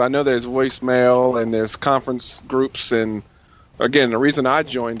features. I know there's voicemail and there's conference groups, and again, the reason I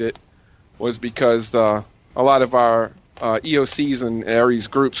joined it was because a lot of our EOCs and Aries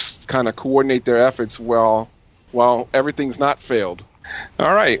groups kind of coordinate their efforts while everything's not failed.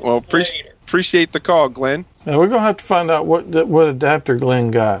 All right. Well, appreciate the call, Glenn. Now we're gonna have to find out what adapter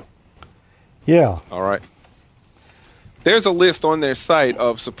Glenn got. Yeah. All right. There's a list on their site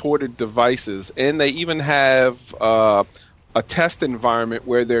of supported devices, and they even have a test environment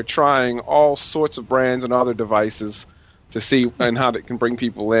where they're trying all sorts of brands and other devices to see and how they can bring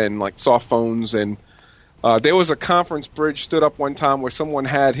people in, like soft phones. And there was a conference bridge stood up one time where someone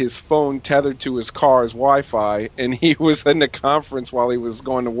had his phone tethered to his car's Wi-Fi, and he was in the conference while he was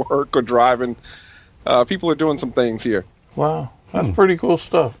going to work or driving. People are doing some things here. Wow, that's pretty cool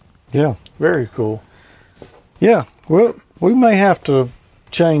stuff. Yeah. Very cool. Yeah. Well, we may have to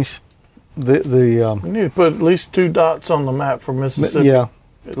change the we need to put at least 2 dots on the map for Mississippi. Yeah.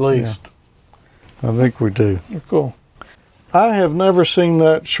 At least. Yeah. I think we do. Cool. I have never seen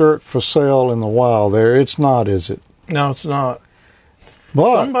that shirt for sale in the wild there. It's not, is it? No, it's not.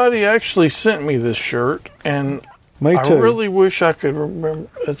 But somebody actually sent me this shirt, and me too. I really wish I could remember.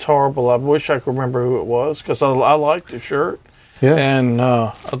 It's horrible. I wish I could remember who it was because I like the shirt. Yeah. And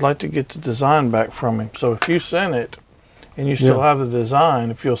I'd like to get the design back from him. So if you send it and you still have the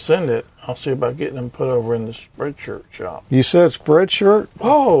design, if you'll send it, I'll see about getting them put over in the Spreadshirt shop. You said Spreadshirt?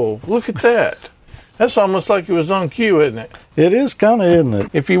 Oh, look at that. That's almost like it was on cue, isn't it? It is kind of, isn't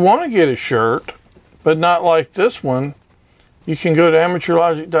it? If you want to get a shirt, but not like this one, you can go to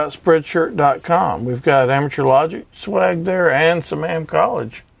amateurlogic.spreadshirt.com. We've got Amateur Logic swag there and some Am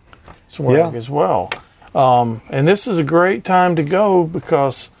College swag as well. And this is a great time to go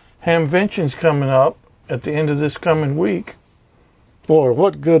because Hamvention's coming up at the end of this coming week. Boy,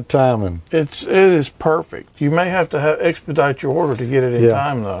 what good timing. It is perfect. You may have to expedite your order to get it in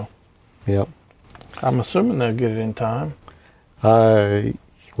time, though. Yep. I'm assuming they'll get it in time.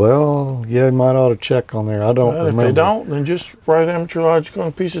 Well, yeah, you might ought to check on there. I don't remember. If they don't, then just write Amateur Logic on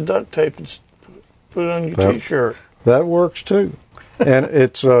a piece of duct tape and put it on your T-shirt. That works, too. And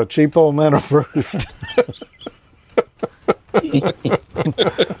it's cheapo man-approved.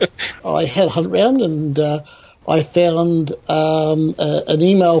 I had a hunt around and I found an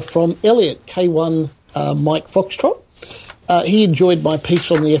email from Elliot, K1 Mike Foxtrot. He enjoyed my piece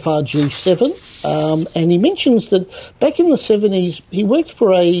on the FRG7, and he mentions that back in the 70s, he worked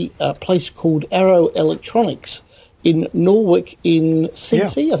for a place called Arrow Electronics in Norwich in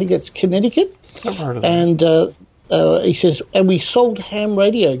CT, I think that's Connecticut. I've heard of that. And he says, and we sold ham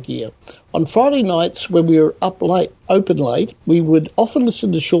radio gear. On Friday nights when we were open late, we would often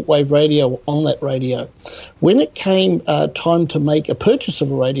listen to shortwave radio on that radio. When it came time to make a purchase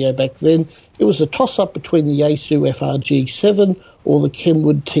of a radio back then, it was a toss-up between the Yaesu FRG7 or the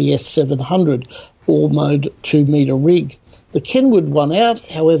Kenwood TS700 all-mode 2-metre rig. The Kenwood won out,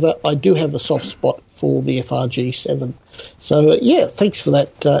 however, I do have a soft spot for the FRG7. So, thanks for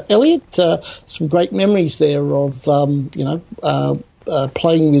that, Elliot. Some great memories there of,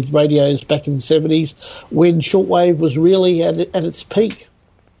 playing with radios back in the 70s when shortwave was really at its peak.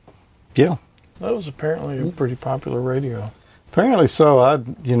 Yeah. That was apparently a pretty popular radio. Apparently so. I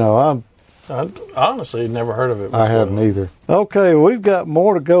honestly had never heard of it before. I hadn't either. Okay, we've got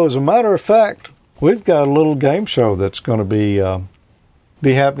more to go. As a matter of fact, we've got a little game show that's going to be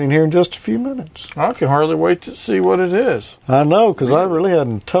happening here in just a few minutes. I can hardly wait to see what it is. I know, because I really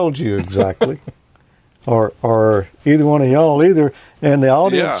hadn't told you exactly. or either one of y'all either. And the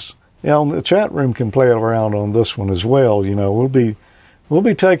audience in the chat room can play around on this one as well. You know, we'll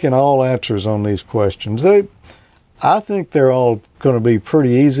be taking all answers on these questions. I think they're all going to be pretty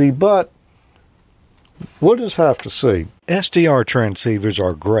easy, but we'll just have to see. SDR transceivers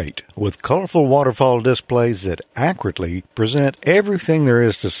are great, with colorful waterfall displays that accurately present everything there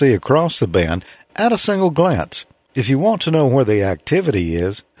is to see across the band at a single glance. If you want to know where the activity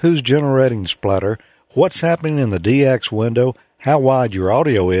is, who's generating splatter, what's happening in the DX window, how wide your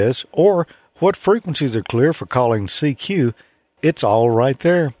audio is, or what frequencies are clear for calling CQ, it's all right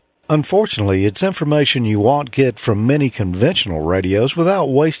there. Unfortunately, it's information you won't get from many conventional radios without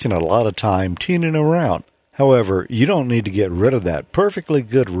wasting a lot of time tuning around. However, you don't need to get rid of that perfectly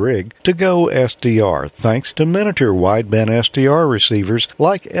good rig to go SDR thanks to miniature wideband SDR receivers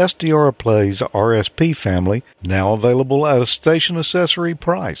like SDR Play's RSP family, now available at a station accessory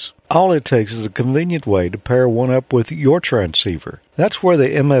price. All it takes is a convenient way to pair one up with your transceiver. That's where the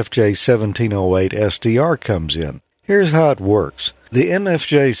MFJ 1708 SDR comes in. Here's how it works. The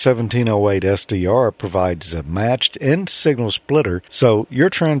MFJ 1708 SDR provides a matched end signal splitter, so your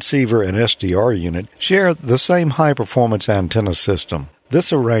transceiver and SDR unit share the same high-performance antenna system.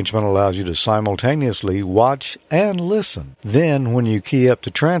 This arrangement allows you to simultaneously watch and listen. Then, when you key up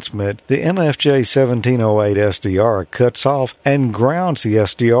to transmit, the MFJ 1708 SDR cuts off and grounds the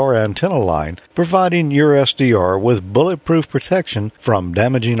SDR antenna line, providing your SDR with bulletproof protection from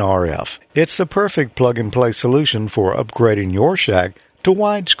damaging RF. It's the perfect plug-and-play solution for upgrading your shack to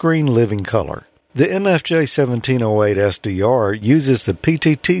widescreen living color. The MFJ 1708 SDR uses the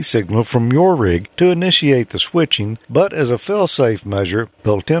PTT signal from your rig to initiate the switching, but as a fail-safe measure,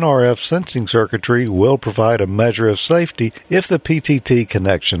 built-in RF sensing circuitry will provide a measure of safety if the PTT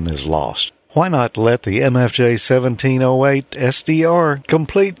connection is lost. Why not let the MFJ 1708 SDR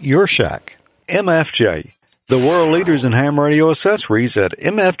complete your shack? MFJ, the world leaders in ham radio accessories at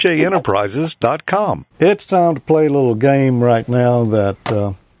mfjenterprises.com. It's time to play a little game right now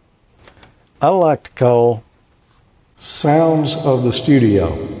that I like to call Sounds of the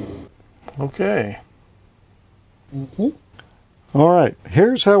Studio. Okay. Mm-hmm. All right,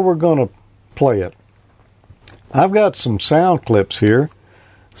 here's how we're going to play it. I've got some sound clips here.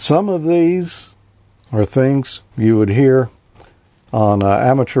 Some of these are things you would hear on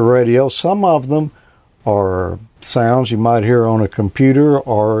amateur radio. Some of them are sounds you might hear on a computer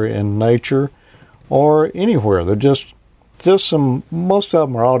or in nature or anywhere. They're just some, most of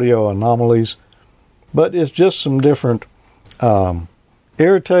them are audio anomalies, but it's just some different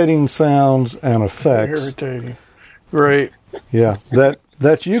irritating sounds and effects. Irritating. Great. Yeah,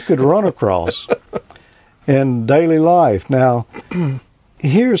 that you could run across in daily life. Now,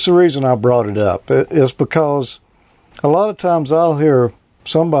 here's the reason I brought it up. It's because a lot of times I'll hear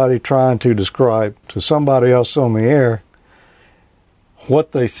somebody trying to describe to somebody else on the air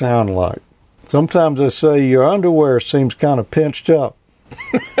what they sound like. Sometimes they say your underwear seems kind of pinched up.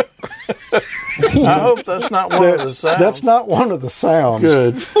 I hope that's not one of the sounds. That's not one of the sounds.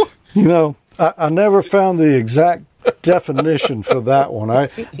 Good. You know, I never found the exact definition for that one. I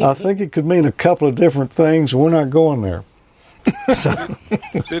think it could mean a couple of different things. We're not going there. So.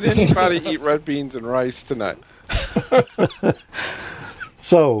 Did anybody eat red beans and rice tonight?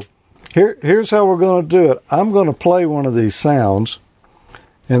 So, here's how we're going to do it. I'm going to play one of these sounds,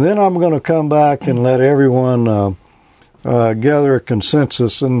 and then I'm going to come back and let everyone gather a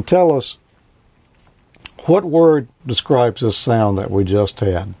consensus and tell us what word describes this sound that we just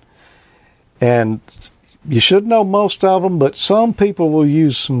had. And you should know most of them, but some people will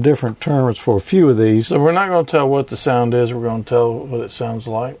use some different terms for a few of these. So we're not going to tell what the sound is. We're going to tell what it sounds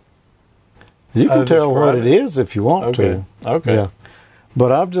like. You can tell what it is if you want to. Okay. Yeah.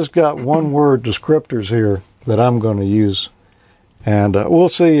 But I've just got one word descriptors here that I'm going to use. And we'll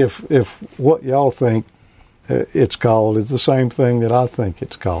see if what y'all think it's called is the same thing that I think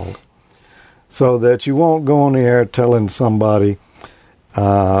it's called. So that you won't go on the air telling somebody,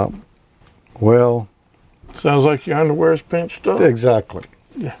 well... Sounds like your underwear's pinched up. Exactly.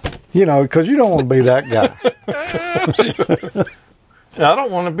 Yeah. You know, because you don't want to be that guy. I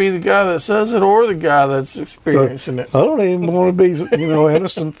don't want to be the guy that says it or the guy that's experiencing it. I don't even want to be,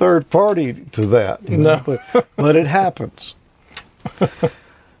 innocent third party to that. No. But it happens.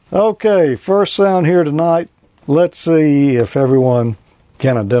 Okay, first sound here tonight. Let's see if everyone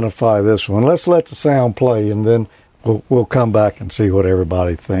can identify this one. Let's let the sound play, and then we'll come back and see what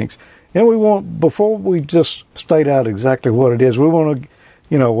everybody thinks. And we want, before we just state out exactly what it is, we want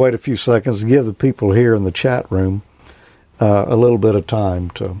to, wait a few seconds to give the people here in the chat room a little bit of time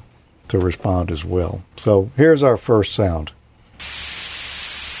to respond as well. So here's our first sound.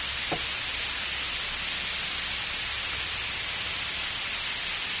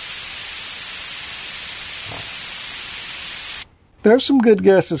 There's some good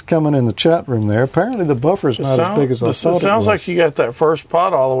guesses coming in the chat room there. Apparently the buffer's not as big as I thought it was. It sounds like you got that first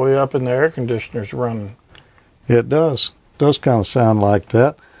pot all the way up and the air conditioner's running. It does. It does kind of sound like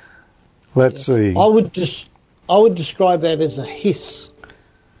that. Let's see. I would describe that as a hiss.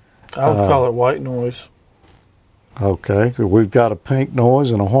 I would call it white noise. Okay. We've got a pink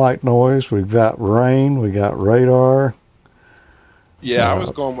noise and a white noise. We've got rain. We got radar. Yeah, I was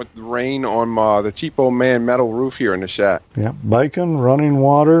going with the rain on the cheap old man metal roof here in the shack. Yeah, bacon, running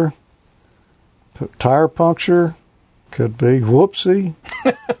water, tire puncture, could be whoopsie.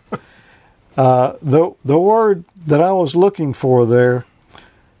 The word that I was looking for there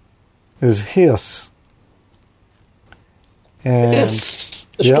is hiss. And yes,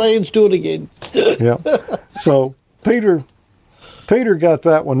 Australians do it again. Yeah. So Peter got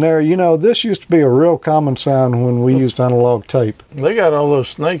that one there. This used to be a real common sound when we used analog tape. They got all those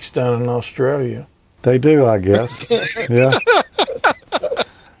snakes down in Australia. They do, I guess. Yeah.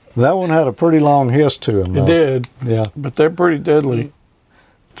 That one had a pretty long hiss to him, though. It did. Yeah. But they're pretty deadly.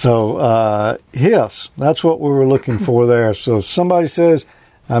 So, hiss. That's what we were looking for there. So if somebody says,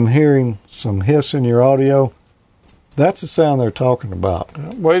 I'm hearing some hiss in your audio, that's the sound they're talking about.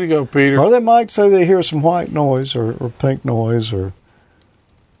 Way to go, Peter. Or they might say they hear some white noise or pink noise or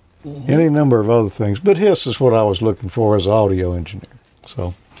any number of other things. But hiss is what I was looking for as an audio engineer.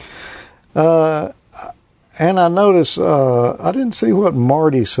 So, and I noticed I didn't see what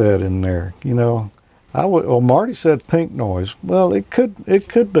Marty said in there. Marty said pink noise. Well, it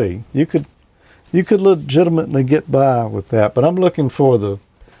could be. You could legitimately get by with that. But I'm looking for the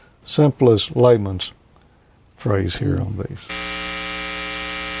simplest layman's phrase here on these.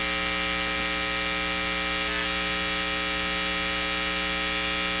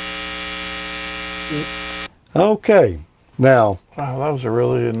 Okay, now. Wow, that was a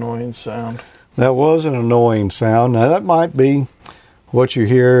really annoying sound. That was an annoying sound. Now, that might be what you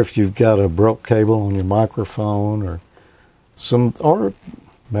hear if you've got a broke cable on your microphone or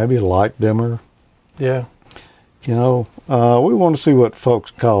maybe a light dimmer. Yeah. We want to see what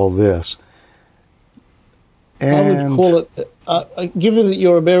folks call this. And I would call it, given that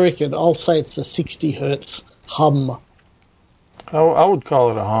you're American, I'll say it's a 60 hertz hum. I would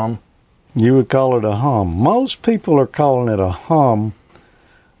call it a hum. You would call it a hum. Most people are calling it a hum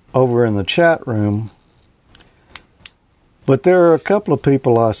over in the chat room. But there are a couple of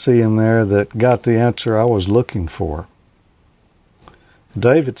people I see in there that got the answer I was looking for.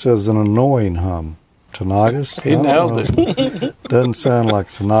 David says an annoying hum. Tinnitus? He nailed it. Doesn't sound like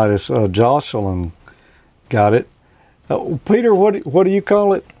tinnitus. Jocelyn Got it. Peter, what do you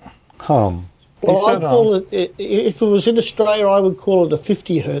call it? Hum. Well, I call it, if it was in Australia, I would call it a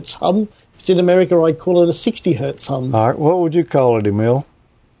 50 hertz hum. If it's in America, I'd call it a 60 hertz hum. All right, what would you call it, Emil?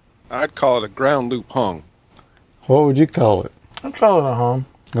 I'd call it a ground loop hum. What would you call it? I'd call it a hum.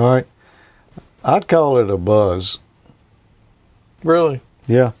 All right. I'd call it a buzz. Really?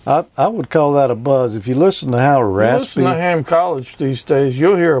 Yeah, I would call that a buzz. If you listen to how raspy... Listen to Ham College these days,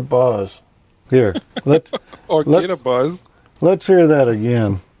 you'll hear a buzz. Here, let's get a buzz. Let's hear that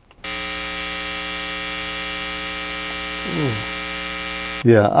again.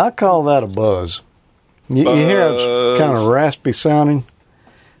 Yeah, I call that a buzz. You hear it's kind of raspy sounding.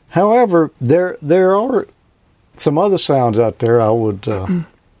 However, there are some other sounds out there I would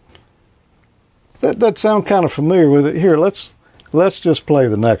that sound kind of familiar with it. Here, let's just play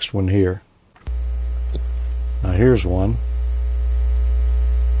the next one here. Now here's one.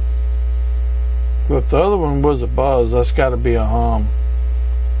 But if the other one was a buzz, that's got to be a hum.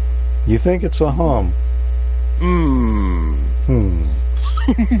 You think it's a hum?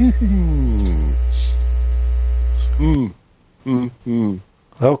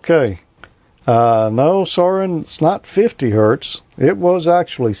 Okay. No, Soren, it's not 50 hertz. It was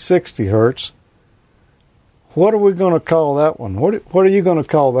actually 60 hertz. What are we going to call that one? What are you going to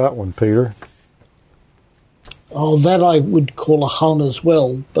call that one, Peter? Oh, that I would call a hum as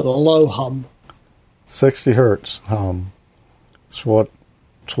well, but a low hum. 60 hertz hum. It's what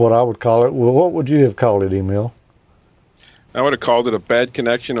I would call it. Well, what would you have called it, Emil? I would have called it a bad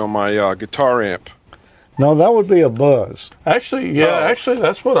connection on my guitar amp. No, that would be a buzz. Actually,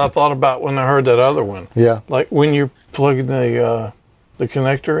 that's what I thought about when I heard that other one. Yeah. Like when you're plugging the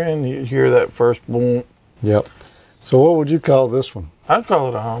connector in, you hear that first boom. Yep. So what would you call this one? I'd call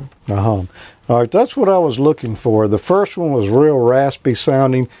it a hum. A hum. All right, that's what I was looking for. The first one was real raspy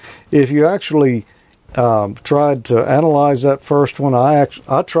sounding. If you actually tried to analyze that first one, I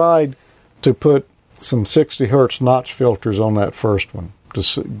tried to put some 60 hertz notch filters on that first one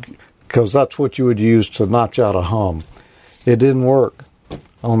because that's what you would use to notch out a hum. It didn't work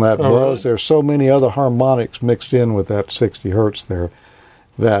on that buzz. Really? There's so many other harmonics mixed in with that 60 hertz there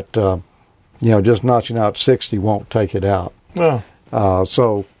that just notching out 60 won't take it out. Yeah.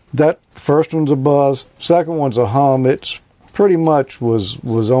 So that first one's a buzz. Second one's a hum. It's pretty much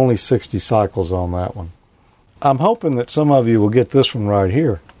was only 60 cycles on that one. I'm hoping that some of you will get this one right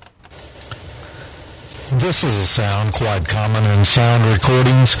here. This is a sound quite common in sound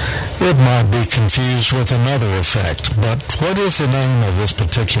recordings. It might be confused with another effect, but what is the name of this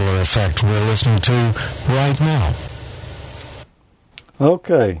particular effect we're listening to right now?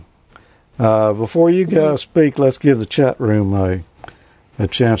 Okay. Before you guys speak, let's give the chat room a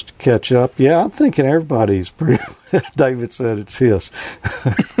chance to catch up. Yeah, I'm thinking everybody's pretty... David said it's his.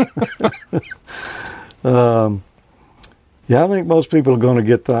 I think most people are going to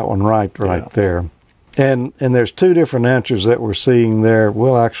get that one right there. And there's two different answers that we're seeing there.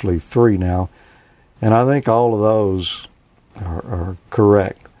 Well, actually three now. And I think all of those are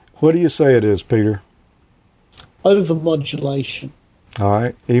correct. What do you say it is, Peter? Overmodulation. All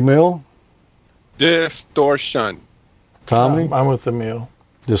right. Emil? Distortion. Tommy? I'm with Emil.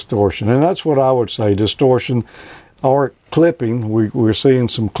 Distortion. And that's what I would say, distortion or clipping. We're seeing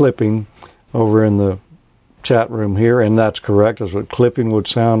some clipping over in the chat room here, and that's correct. That's what clipping would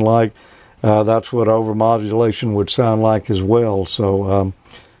sound like. That's what overmodulation would sound like as well. So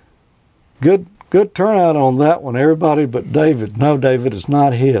good turnout on that one, everybody but David. No, David, it's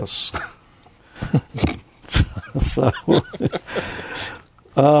not his. So,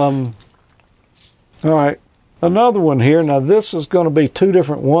 all right. Another one here. Now, this is going to be two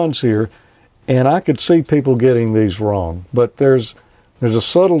different ones here, and I could see people getting these wrong. But there's a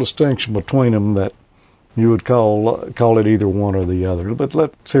subtle distinction between them that you would call it either one or the other. But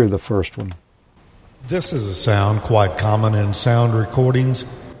let's hear the first one. This is a sound quite common in sound recordings.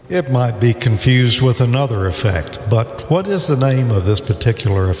 It might be confused with another effect, but what is the name of this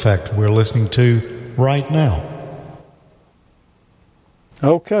particular effect we're listening to right now?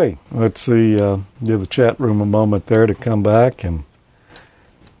 Okay, let's see. Give the chat room a moment there to come back, and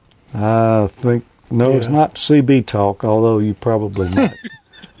I think it's not CB talk, although you probably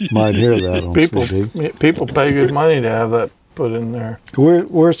might hear that on CD. People pay good money to have that put in there.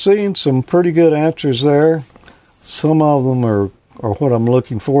 We're seeing some pretty good answers there. Some of them are what I'm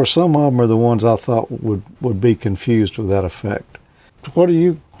looking for. Some of them are the ones I thought would be confused with that effect. What do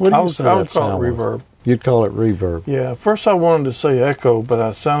you say? I would call it reverb. You'd call it reverb. Yeah. First I wanted to say echo, but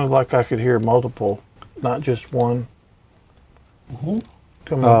it sounded like I could hear multiple, not just one. Mm-hmm.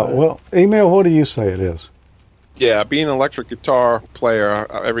 Come on. Well, Emil, what do you say it is? Yeah, being an electric guitar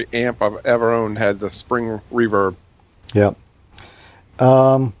player, every amp I've ever owned had the spring reverb. Yep.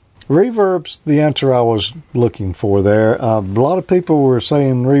 Reverb's the answer I was looking for there. A lot of people were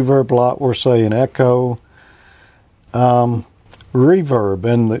saying reverb, a lot were saying echo. Reverb,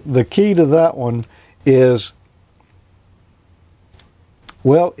 and the key to that one is,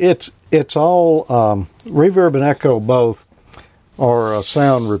 well, it's all reverb and echo both are a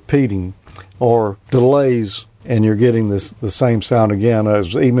sound repeating or delays, and you're getting the same sound again.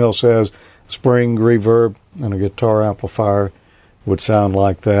 As email says, spring reverb and a guitar amplifier would sound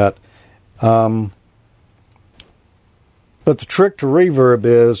like that. But the trick to reverb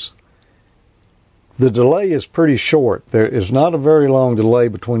is the delay is pretty short. There is not a very long delay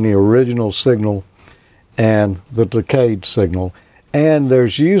between the original signal and the decayed signal. And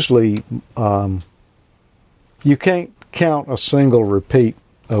there's usually, you can't count a single repeat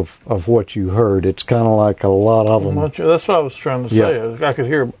of what you heard. It's kind of like a lot of them. That's what I was trying to say. Yeah. I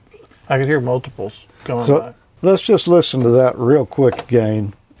could hear multiples going by. Let's just listen to that real quick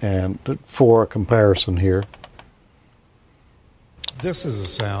again and for a comparison here. This is a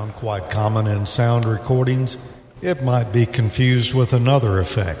sound quite common in sound recordings. It might be confused with another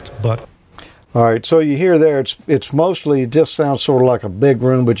effect, but... All right, so you hear there, it's mostly, it just sounds sort of like a big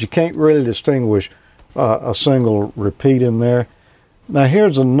room, but you can't really distinguish a single repeat in there. Now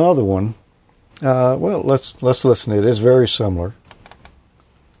here's another one. Well, let's listen to it. It's very similar.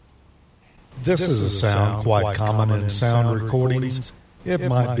 This is a sound quite common in sound recordings. It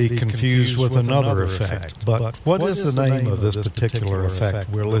might be confused with another effect, but what is the name of this particular effect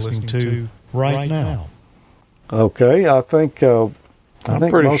we're listening to right now? Okay, I think I'm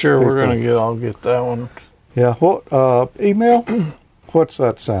pretty sure we're going to all get that one. Yeah. What email? What's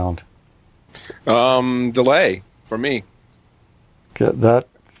that sound? Delay for me. That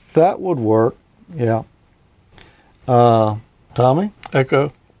would work. Yeah. Tommy?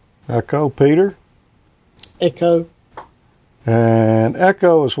 Echo. Peter? Echo. And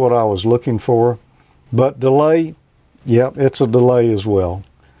echo is what I was looking for. But delay, yep, it's a delay as well.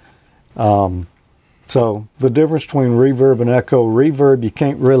 So the difference between reverb and echo, reverb, you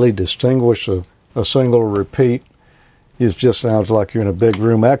can't really distinguish a single repeat. It just sounds like you're in a big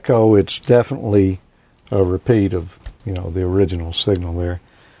room. Echo, it's definitely a repeat of, the original signal there.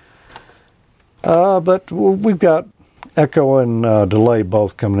 But we've got echo and delay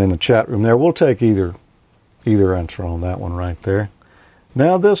both coming in the chat room there. We'll take either answer on that one right there.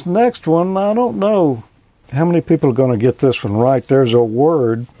 Now this next one, I don't know how many people are going to get this one right. There's a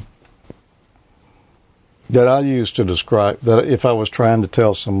word that I use to describe, that if I was trying to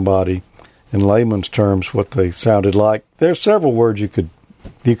tell somebody in layman's terms what they sounded like. There's several words you could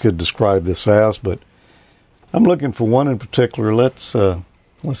describe this as, but I'm looking for one in particular. Let's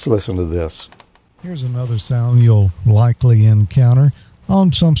listen to this. Here's another sound you'll likely encounter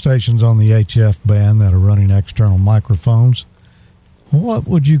on some stations on the HF band that are running external microphones. What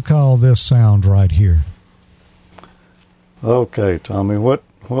would you call this sound right here? Okay, Tommy, what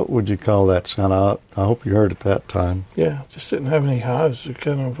would you call that sound? I hope you heard it that time. Yeah, just didn't have any highs. It's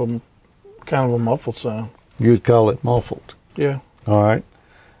kind of a muffled sound. You'd call it muffled? Yeah. All right.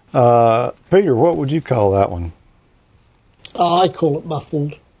 Peter, what would you call that one? I call it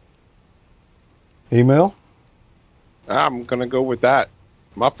muffled. Email? I'm going to go with that.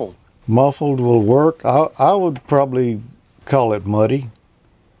 Muffled. Muffled will work. I would probably call it muddy.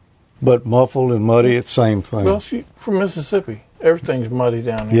 But muffled and muddy, it's the same thing. Well, from Mississippi. Everything's muddy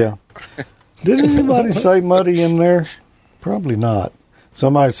down here. Yeah. Did anybody say muddy in there? Probably not.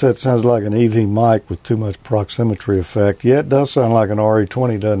 Somebody said it sounds like an EV mic with too much proximity effect. Yeah, it does sound like an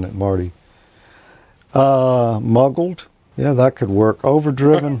RE20, doesn't it, Marty? Muggled. Yeah, that could work.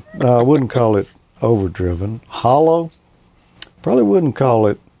 Overdriven. I wouldn't call it overdriven. Hollow. Probably wouldn't call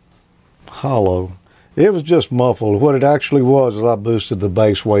it hollow. It was just muffled. What it actually was is I boosted the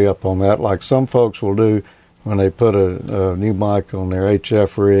bass way up on that, like some folks will do when they put a new mic on their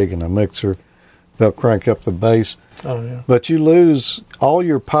HF rig and a mixer. They'll crank up the bass. Oh, yeah. But you lose, all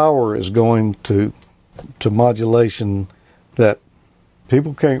your power is going to modulation that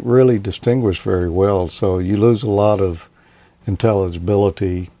people can't really distinguish very well. So you lose a lot of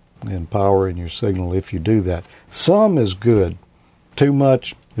intelligibility and power in your signal if you do that. Some is good. Too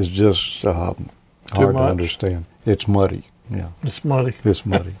much is just hard to understand. It's muddy. Yeah. It's muddy. It's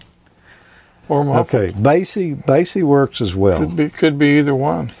muddy. Or muffled. Okay. Bassy works as well. Could be either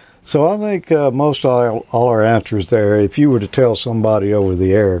one. So I think most all our answers there, if you were to tell somebody over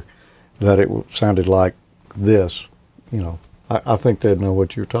the air that it sounded like this, I think they'd know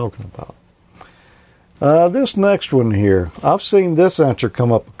what you're talking about. This next one here, I've seen this answer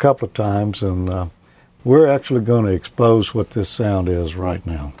come up a couple of times, and we're actually going to expose what this sound is right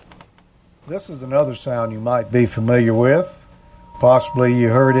now. This is another sound you might be familiar with. Possibly you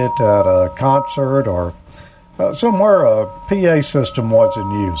heard it at a concert or somewhere a PA system was in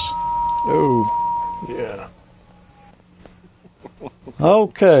use. Oh, yeah.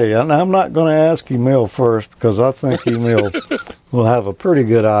 Okay, and I'm not going to ask Emil first because I think Emil will have a pretty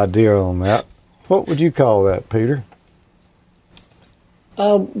good idea on that. What would you call that, Peter?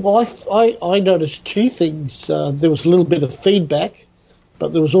 Well, I noticed two things. There was a little bit of feedback,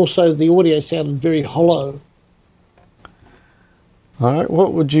 but there was also the audio sounded very hollow. All right,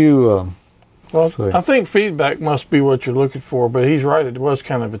 what would you say? I think feedback must be what you're looking for, but he's right. It was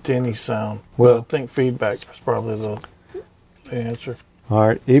kind of a tinny sound. Well, I think feedback is probably the answer. All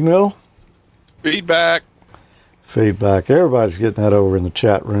right, Emil? Feedback. Feedback. Everybody's getting that over in the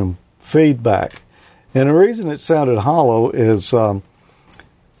chat room. Feedback. And the reason it sounded hollow is,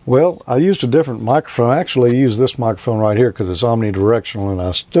 well, I used a different microphone. I actually used this microphone right here because it's omnidirectional, and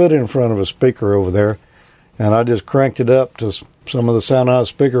I stood in front of a speaker over there, and I just cranked it up to some of the sound out of the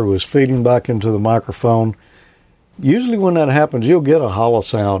speaker was feeding back into the microphone. Usually when that happens, you'll get a hollow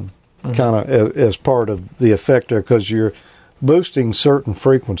sound kind of as part of the effect there because you're boosting certain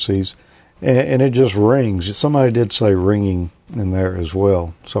frequencies, and it just rings. Somebody did say ringing in there as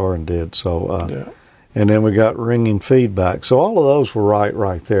well. Soren did. So, and then we got ringing feedback. So all of those were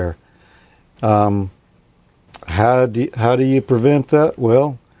right there. How do you prevent that?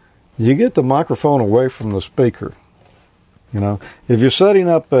 Well, you get the microphone away from the speaker. You know, if you're setting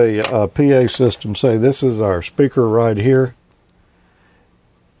up a PA system, say this is our speaker right here,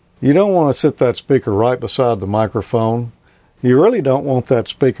 you don't want to sit that speaker right beside the microphone. You really don't want that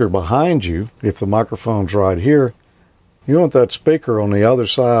speaker behind you if the microphone's right here. You want that speaker on the other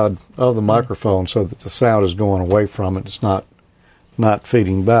side of the microphone so that the sound is going away from it. It's not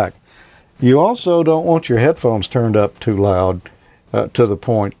feeding back. You also don't want your headphones turned up too loud to the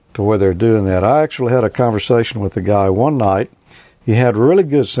point to where they're doing that. I actually had a conversation with a guy one night. He had really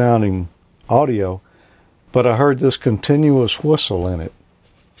good sounding audio, but I heard this continuous whistle in it.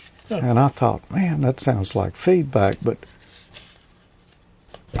 And I thought, man, that sounds like feedback, but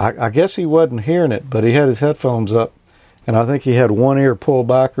I guess he wasn't hearing it, but he had his headphones up, and I think he had one ear pulled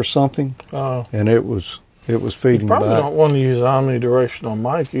back or something, and it was feeding back. You probably don't want to use omnidirectional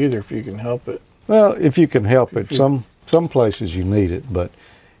mic either if you can help it. Well, if you can help it. Some places you need it, but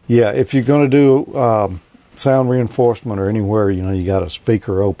yeah, if you're going to do sound reinforcement or anywhere, you know, you got a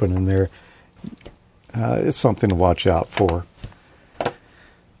speaker open in there, it's something to watch out for.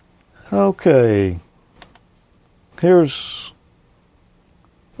 Okay, here's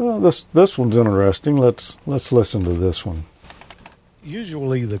this one's interesting. Let's listen to this one.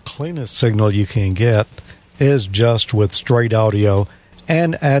 Usually the cleanest signal you can get is just with straight audio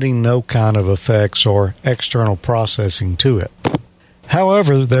and adding no kind of effects or external processing to it.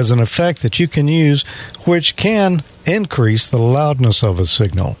 However, there's an effect that you can use which can increase the loudness of a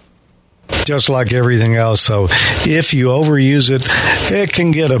signal. Just like everything else, though, if you overuse it, it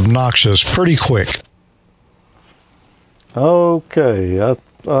can get obnoxious pretty quick. Okay, I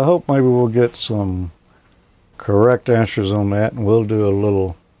hope maybe we'll get some correct answers on that, and we'll do a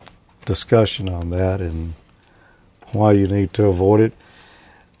little discussion on that and why you need to avoid it.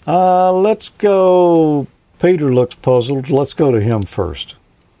 Let's go. Peter looks puzzled. Let's go to him first.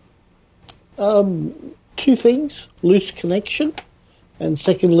 Two things: loose connection, and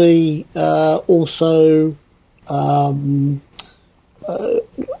secondly, also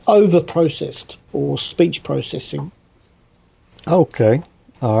over-processed or speech processing. Okay,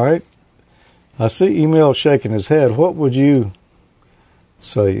 all right. I see Emil shaking his head. What would you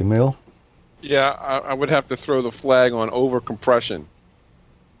say, Emil? Yeah, I would have to throw the flag on over-compression.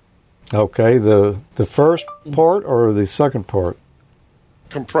 Okay, the first part or the second part?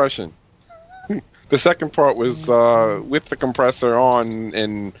 Compression. The second part was with the compressor on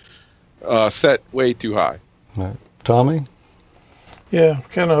and set way too high. Right. Tommy? Yeah,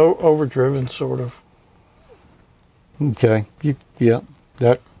 kind of overdriven, sort of. Okay, yeah,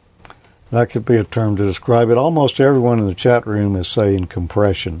 that could be a term to describe it. Almost everyone in the chat room is saying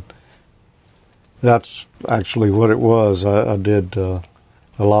compression. That's actually what it was. I did a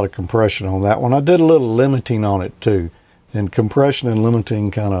lot of compression on that one. I did a little limiting on it too, and compression and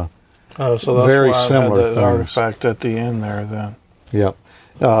limiting kind of so that's very why similar I had that things. artifact at the end there. Then, yeah,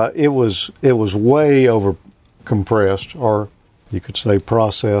 it was way over compressed, or you could say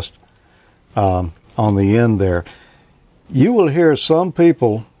processed on the end there. You will hear some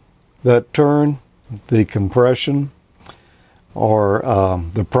people that turn the compression or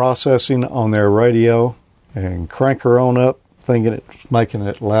the processing on their radio and crank her on up, thinking it's making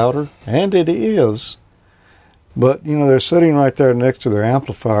it louder, and it is, But, they're sitting right there next to their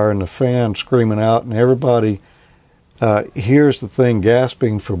amplifier and the fan screaming out, and everybody hears the thing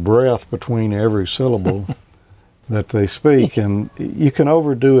gasping for breath between every syllable that they speak. And you can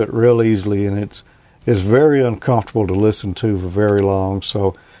overdo it real easily, and it's very uncomfortable to listen to for very long.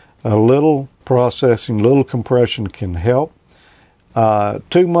 So a little processing, little compression can help.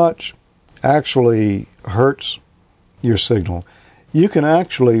 Too much actually hurts your signal. You can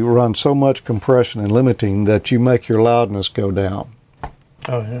actually run so much compression and limiting that you make your loudness go down.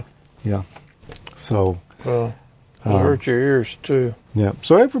 Oh, yeah. Yeah. So... Well, it'll hurt your ears, too. Yeah.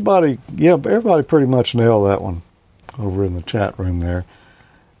 So everybody pretty much nailed that one over in the chat room there.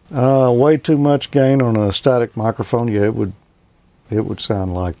 Way too much gain on a static microphone. Yeah, it would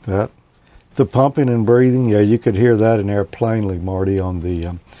sound like that. The pumping and breathing, yeah, you could hear that in there plainly, Marty, on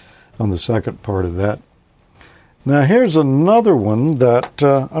the second part of that. Now, here's another one that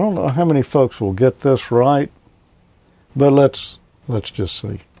I don't know how many folks will get this right, but let's just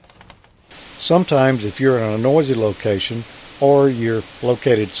see. Sometimes if you're in a noisy location or you're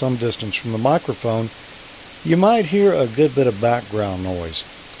located some distance from the microphone, you might hear a good bit of background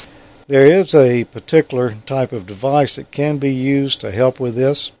noise. There is a particular type of device that can be used to help with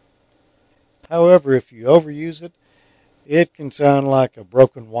this. However, if you overuse it, it can sound like a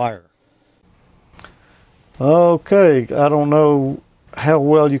broken wire. Okay, I don't know how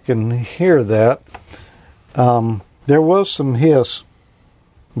well you can hear that. There was some hiss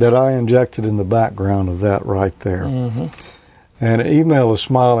that I injected in the background of that right there. Mm-hmm. And Email is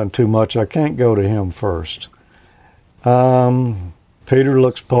smiling too much. I can't go to him first. Peter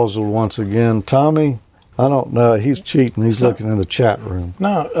looks puzzled once again. Tommy, I don't know. He's cheating. He's looking in the chat room.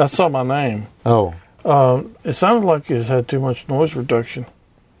 No, I saw my name. Oh. It sounded like it had too much noise reduction.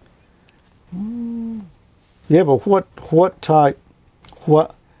 Yeah, but what type,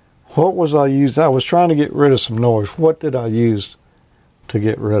 what was I using? I was trying to get rid of some noise. What did I use to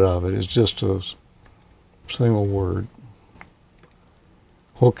get rid of it? It's just a single word.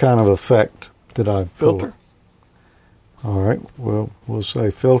 What kind of effect did I pull? Filter. All right, well, we'll say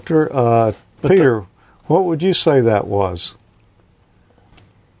filter. Peter, what would you say that was?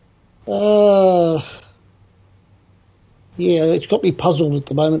 Yeah, it's got me puzzled at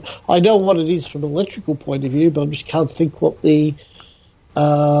the moment. I know what it is from an electrical point of view, but I just can't think what the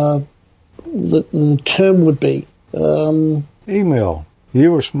term would be. Email.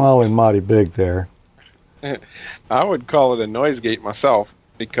 You were smiling mighty big there. I would call it a noise gate myself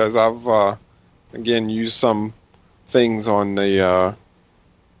because I've, again, used some things on the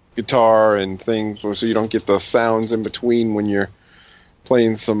guitar and things so you don't get the sounds in between when you're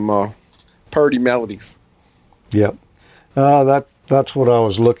playing some party melodies. Yep. That's what I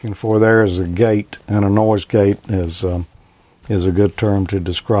was looking for there is a gate, and a noise gate is a good term to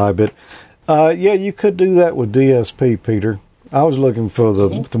describe it. Yeah, you could do that with DSP, Peter. I was looking for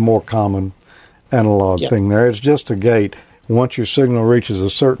the more common analog thing there. It's just a gate. Once your signal reaches a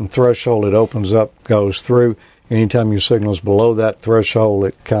certain threshold, it opens up, goes through. Anytime your signal is below that threshold,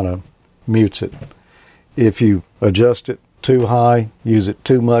 it kind of mutes it. If you adjust it too high, use it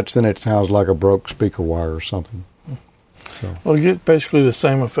too much, then it sounds like a broke speaker wire or something. So. Well, you get basically the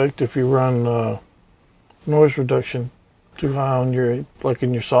same effect if you run noise reduction too high on your, like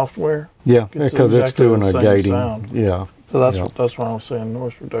in your software. Yeah, because it's doing a gating. Sound. Yeah. So that's why I was saying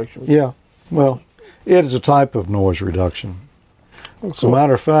noise reduction. Yeah. Well, it is a type of noise reduction. Oh, cool. As a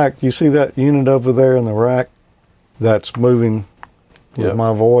matter of fact, you see that unit over there in the rack that's moving with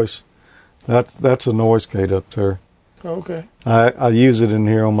my voice? That's a noise gate up there. Okay. I use it in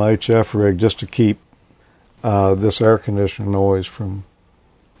here on my HF rig just to keep this air conditioner noise from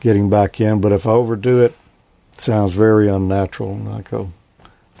getting back in. But if I overdo it, it sounds very unnatural, like a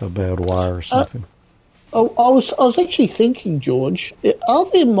bad wire or something. I was actually thinking, George,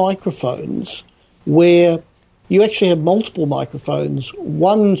 are there microphones where you actually have multiple microphones?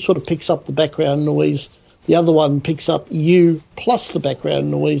 One sort of picks up the background noise, the other one picks up you plus the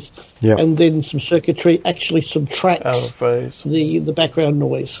background noise, and then some circuitry actually subtracts out of phase. the background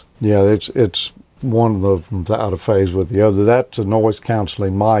noise. Yeah, it's one of them's out of phase with the other. That's a noise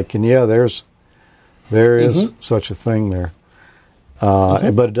canceling mic, and there is such a thing there.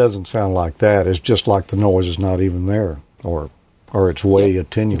 But it doesn't sound like that. It's just like the noise is not even there, or it's way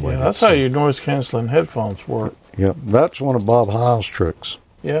attenuated. Yeah, that's how your noise canceling headphones work. Yep, that's one of Bob Heil's tricks.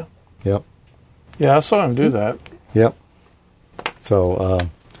 Yeah. Yep. Yeah, I saw him do that. Yep. So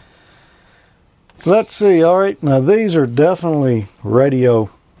let's see. All right, now these are definitely radio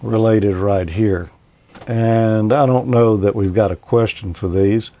related right here, and I don't know that we've got a question for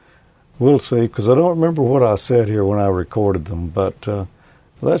these. We'll see, because I don't remember what I said here when I recorded them, but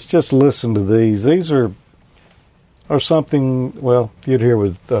let's just listen to these. These are or something, well, you'd hear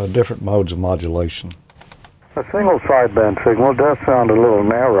with different modes of modulation. A single sideband signal does sound a little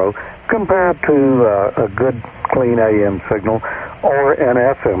narrow compared to a good, clean AM signal or an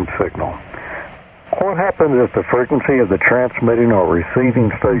FM signal. What happens if the frequency of the transmitting or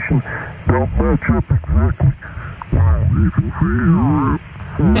receiving station don't match up exactly?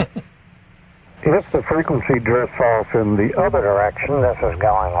 If the frequency drifts off in the other direction, this is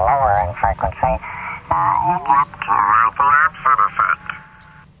going lower in frequency, you get the opposite effect.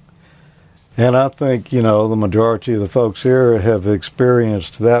 And I think, the majority of the folks here have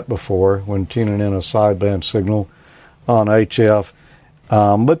experienced that before when tuning in a sideband signal on HF.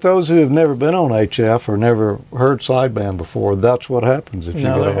 But those who have never been on HF or never heard sideband before, that's what happens if you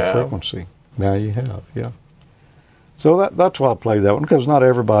get on a frequency. Now you have, yeah. So that's why I played that one, because not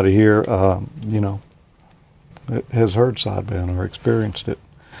everybody here, has heard sideband or experienced it.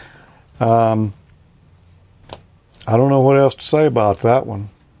 I don't know what else to say about that one.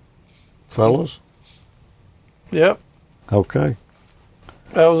 Fellas? Yep. Okay.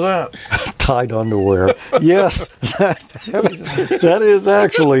 How's that? Tight underwear. Yes, that is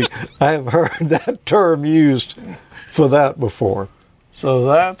actually, I have heard that term used for that before. So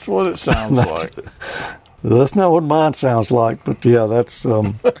that's what it sounds like. That's not what mine sounds like, but yeah, that's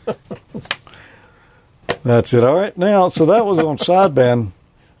that's it. All right, now, so that was on sideband.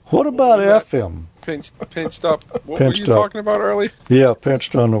 What about FM? Pinched up. What were you talking about earlier? Yeah,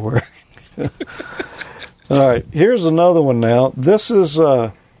 pinched underwear. All right, here's another one now. This is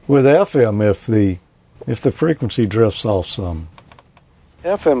with FM if the frequency drifts off some.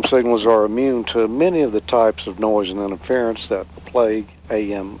 FM signals are immune to many of the types of noise and interference that plague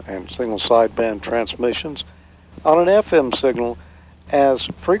AM and single sideband transmissions. On an FM signal, as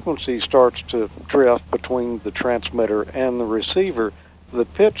frequency starts to drift between the transmitter and the receiver, the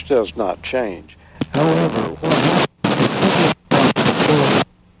pitch does not change. However,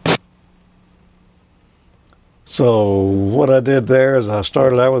 so what I did there is I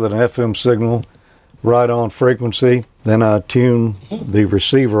started out with an FM signal right on frequency, then I tuned the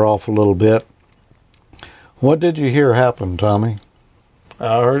receiver off a little bit. What did you hear happen, Tommy?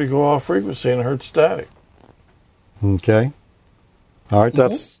 I heard it go off frequency and I heard static. Okay. All right,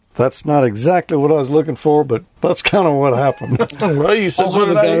 that's not exactly what I was looking for, but that's kind of what happened. Well, you said, I'll what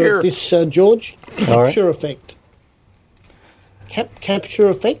have did a I go hear? at this, George. Capture right. effect. Capture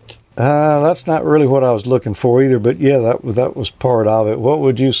effect? That's not really what I was looking for either, but yeah, that was part of it. What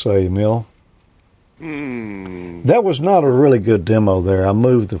would you say, Emil? That was not a really good demo there. I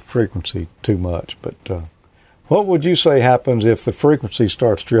moved the frequency too much, but what would you say happens if the frequency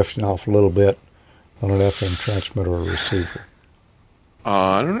starts drifting off a little bit on an FM transmitter or receiver?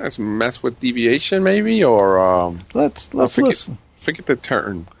 I don't know. Let's mess with deviation, maybe, or let's listen. Forget the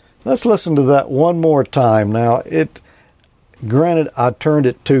turn. Let's listen to that one more time. Now, granted, I turned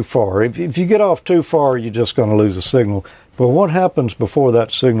it too far. If you get off too far, you're just going to lose a signal. But what happens before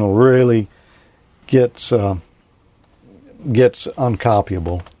that signal really gets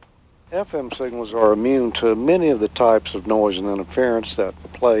uncopyable? FM signals are immune to many of the types of noise and interference that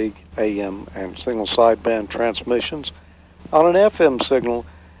plague AM and single sideband transmissions. On an FM signal,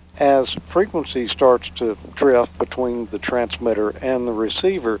 as frequency starts to drift between the transmitter and the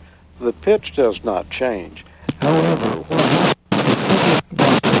receiver, the pitch does not change. However,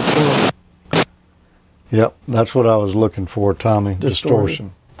 yep, that's what I was looking for, Tommy.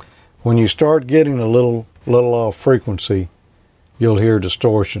 Distortion. When you start getting a little off frequency, you'll hear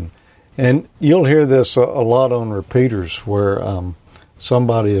distortion. And you'll hear this a lot on repeaters where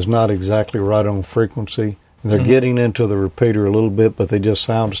somebody is not exactly right on frequency. And they're getting into the repeater a little bit, but they just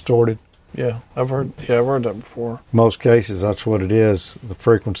sound distorted. Yeah, I've heard that before. Most cases, that's what it is. The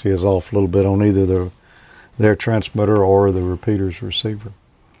frequency is off a little bit on either their transmitter or the repeater's receiver.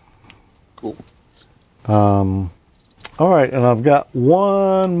 Cool. All right, and I've got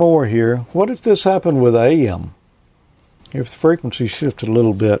one more here. What if this happened with AM? If the frequency shifted a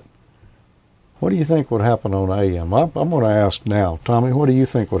little bit, what do you think would happen on AM? I'm going to ask now. Tommy, what do you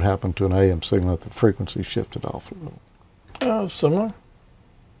think would happen to an AM signal if the frequency shifted off a little? Similar.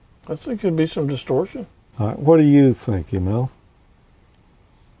 I think it'd be some distortion. All right, what do you think, Emil?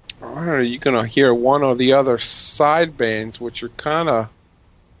 I don't know. You're going to hear one or the other sidebands, which are kind of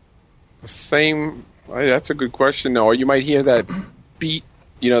the same. That's a good question, though. Or you might hear that beat,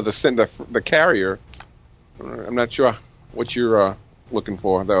 the carrier. I'm not sure what you're looking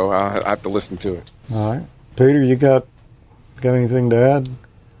for, though. I have to listen to it. All right. Peter, you got anything to add?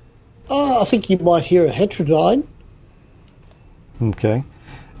 I think you might hear a heterodyne. Okay.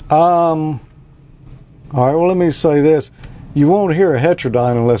 All right, well, let me say this. You won't hear a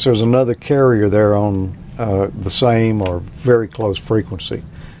heterodyne unless there's another carrier there on the same or very close frequency.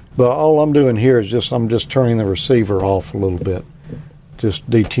 But all I'm doing here is I'm just turning the receiver off a little bit, just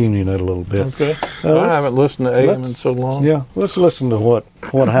detuning it a little bit. Okay. I haven't listened to AM in so long. Yeah, let's listen to what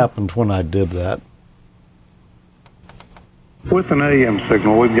happened when I did that. With an AM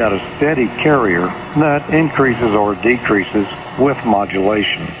signal, we've got a steady carrier that increases or decreases with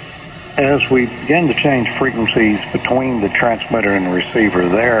modulation. As we begin to change frequencies between the transmitter and the receiver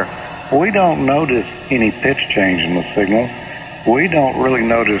there, we don't notice any pitch change in the signal. We don't really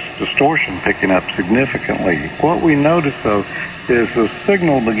notice distortion picking up significantly. What we notice, though, is the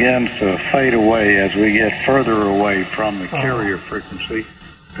signal begins to fade away as we get further away from the carrier frequency,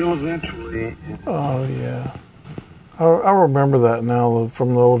 till eventually... Oh, yeah. I remember that now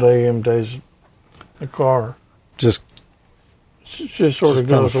from the old AM days in the car. Just sort of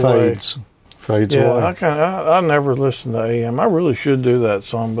goes away. Fades yeah, away. I never listen to AM. I really should do that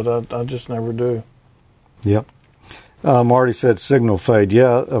some, but I just never do. Yep. Marty said signal fade.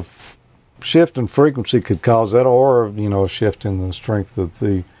 Yeah, a shift in frequency could cause that, or a shift in the strength of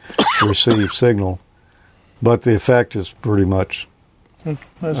the received signal. But the effect is pretty much that's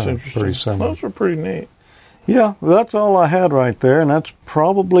interesting. Pretty similar. Those are pretty neat. Yeah, that's all I had right there, and that's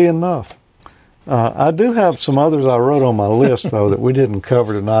probably enough. I do have some others I wrote on my list, though, that we didn't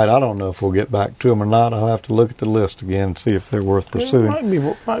cover tonight. I don't know if we'll get back to them or not. I'll have to look at the list again and see if they're worth pursuing.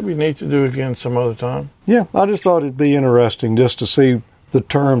 It might be neat to do again some other time. Yeah, I just thought it'd be interesting just to see the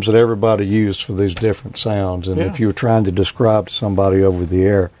terms that everybody used for these different sounds, and if you were trying to describe to somebody over the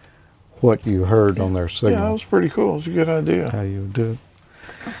air what you heard on their signal. Yeah, that was pretty cool. It was a good idea. How you would do it.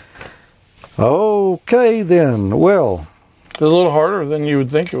 Okay, then. Well, it's a little harder than you would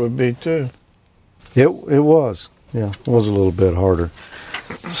think it would be, too. It was. Yeah, it was a little bit harder.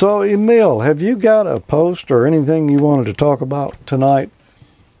 So, Emil, have you got a post or anything you wanted to talk about tonight?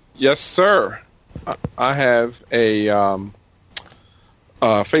 Yes, sir. I have a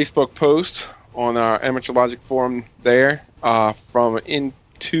Facebook post on our Amateur Logic forum there from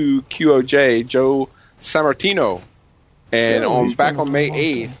Into QOJ, Joe Sammartino. And back on May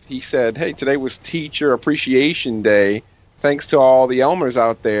 8th, he said, hey, today was Teacher Appreciation Day. Thanks to all the Elmers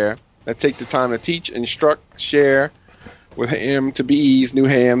out there that take the time to teach, instruct, share with ham to bees, new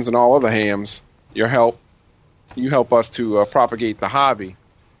hams, and all other hams. You help us to propagate the hobby.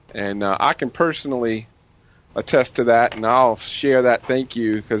 And I can personally attest to that, and I'll share that thank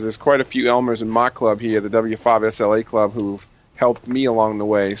you, because there's quite a few Elmers in my club here, the W5SLA club, who've helped me along the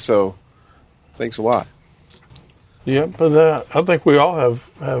way. So thanks a lot. Yeah, but I think we all have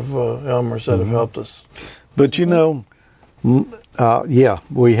Elmers that have helped us. But yeah,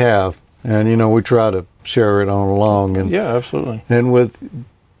 we have, and we try to share it on along. And yeah, absolutely. And with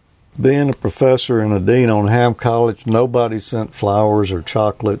being a professor and a dean on Ham College, nobody sent flowers or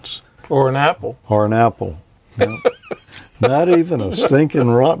chocolates or an apple. No. Not even a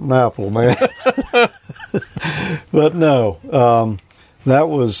stinking rotten apple, man. But no, that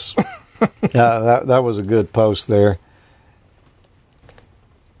was. That was a good post there.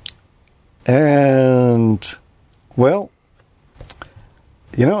 And, well,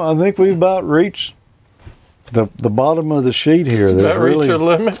 I think we've about reached the bottom of the sheet here. That reached your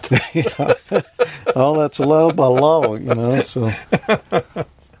limit? Yeah. All that's allowed by law, so.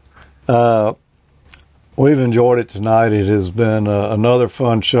 We've enjoyed it tonight. It has been another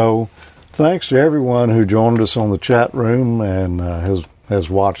fun show. Thanks to everyone who joined us on the chat room and has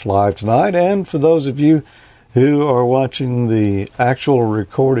watched live tonight, and for those of you who are watching the actual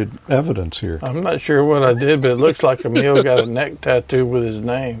recorded evidence here. I'm not sure what I did, but it looks like Emil got a neck tattoo with his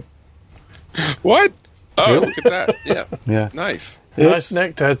name. What? Oh, look at that. Yeah. Nice. Nice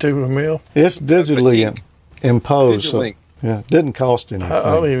neck tattoo, Emil. It's digitally imposed. So, yeah, didn't cost anything. I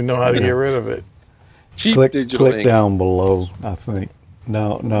don't even know how to get rid of it. Cheap click down below, I think.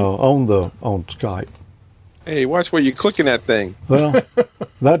 No, on Skype. Hey, watch where you're clicking that thing. Well,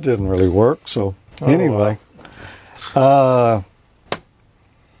 that didn't really work. So anyway, a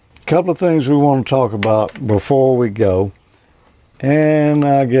couple of things we want to talk about before we go. And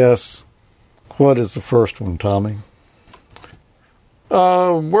I guess, what is the first one, Tommy?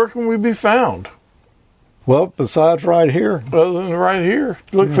 Where can we be found? Well, besides right here. Other than right here.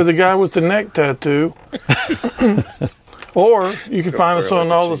 Look for the guy with the neck tattoo. Or you can find us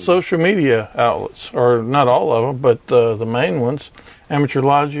on all the social media outlets, or not all of them, but the main ones. Amateur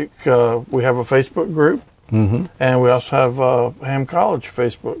Logic, we have a Facebook group, and we also have a Ham College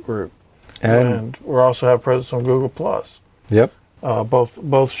Facebook group. And we also have presence on Google+. Yep.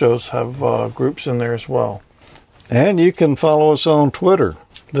 Both shows have groups in there as well. And you can follow us on Twitter.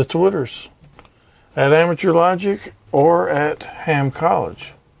 The Twitters. At Amateur Logic or at Ham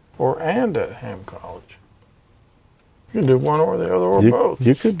College. And at Ham College. You can do one or the other or both.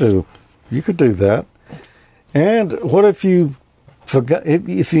 You could do that. And what if you forgot?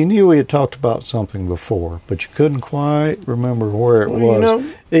 If you knew we had talked about something before, but you couldn't quite remember where it was,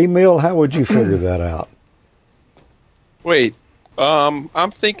 email. How would you figure that out? Wait, I'm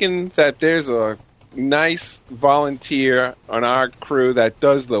thinking that there's a nice volunteer on our crew that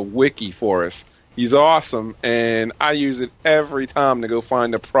does the wiki for us. He's awesome, and I use it every time to go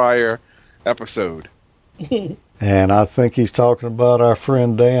find a prior episode. And I think he's talking about our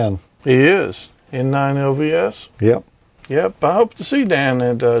friend Dan. He is. N9LVS? Yep. Yep. I hope to see Dan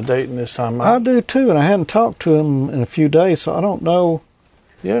at Dayton this time. I do too, and I hadn't talked to him in a few days, so I don't know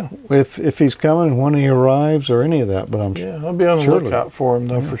if he's coming, when he arrives, or any of that. But I'll be on the lookout for him,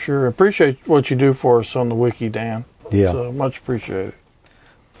 though, for sure. Appreciate what you do for us on the wiki, Dan. Yeah. So much appreciated.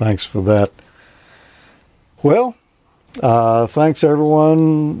 Thanks for that. Well, thanks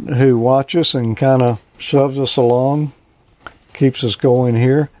everyone who watches and kind of shoves us along, keeps us going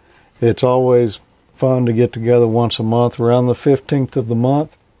here. It's always fun to get together once a month around the 15th of the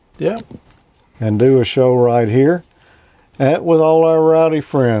month. Yeah. And do a show right here. And with all our rowdy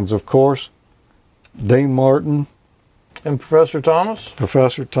friends, of course. Dean Martin. And Professor Thomas.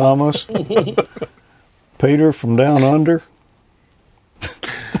 Professor Thomas. Peter from Down Under.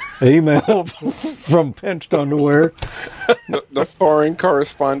 Email from Pinched Underwear. The foreign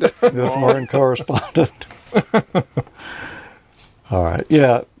correspondent. The foreign correspondent. All right.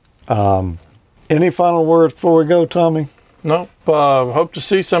 Yeah. Any final words before we go, Tommy? Nope. Hope to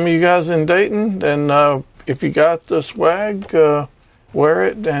see some of you guys in Dayton. And if you got the swag, wear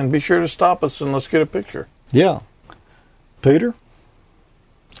it and be sure to stop us and let's get a picture. Yeah. Peter?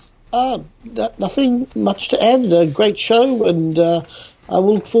 Nothing much to add. A great show, and I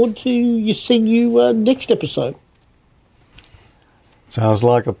will look forward to seeing you next episode. Sounds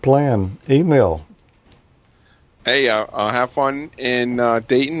like a plan. Email. Hey, have fun in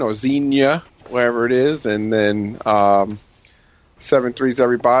Dayton or Xenia, wherever it is, and then 7-3's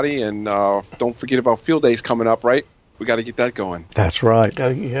everybody, and don't forget about field days coming up, right? We got to get that going. That's right.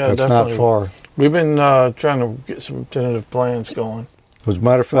 Yeah, that's definitely. Not far. We've been trying to get some tentative plans going. As a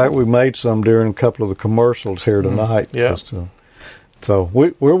matter of fact, we made some during a couple of the commercials here tonight. Yeah. So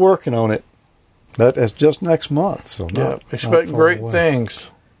we're working on it. That's just next month. So expect great away. Things.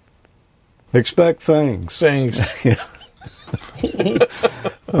 Expect things. Things.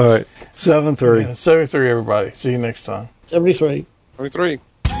 All right. 7-3. 7-3, everybody. See you next time. 73. 73.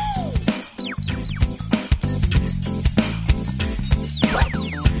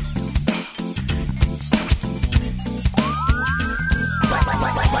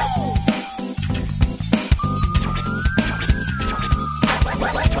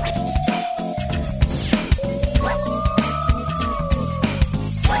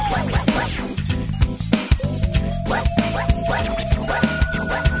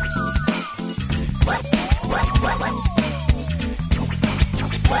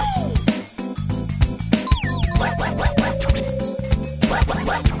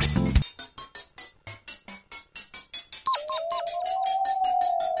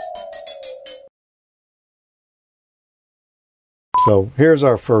 So here's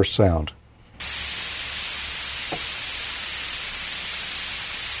our first sound.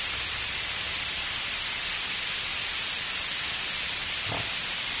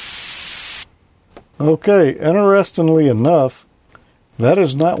 Okay, interestingly enough, that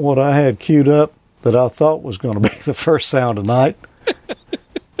is not what I had queued up that I thought was going to be the first sound tonight.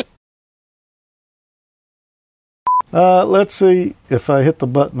 Let's see if I hit the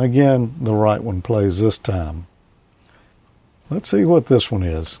button again, the right one plays this time. Let's see what this one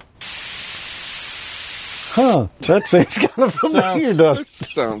is. Huh, that seems kind of familiar, doesn't it?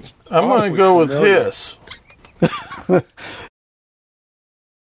 Sounds. I'm going to go with hiss.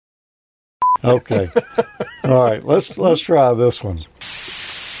 Okay. All right, let's try this one.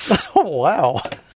 Oh, wow.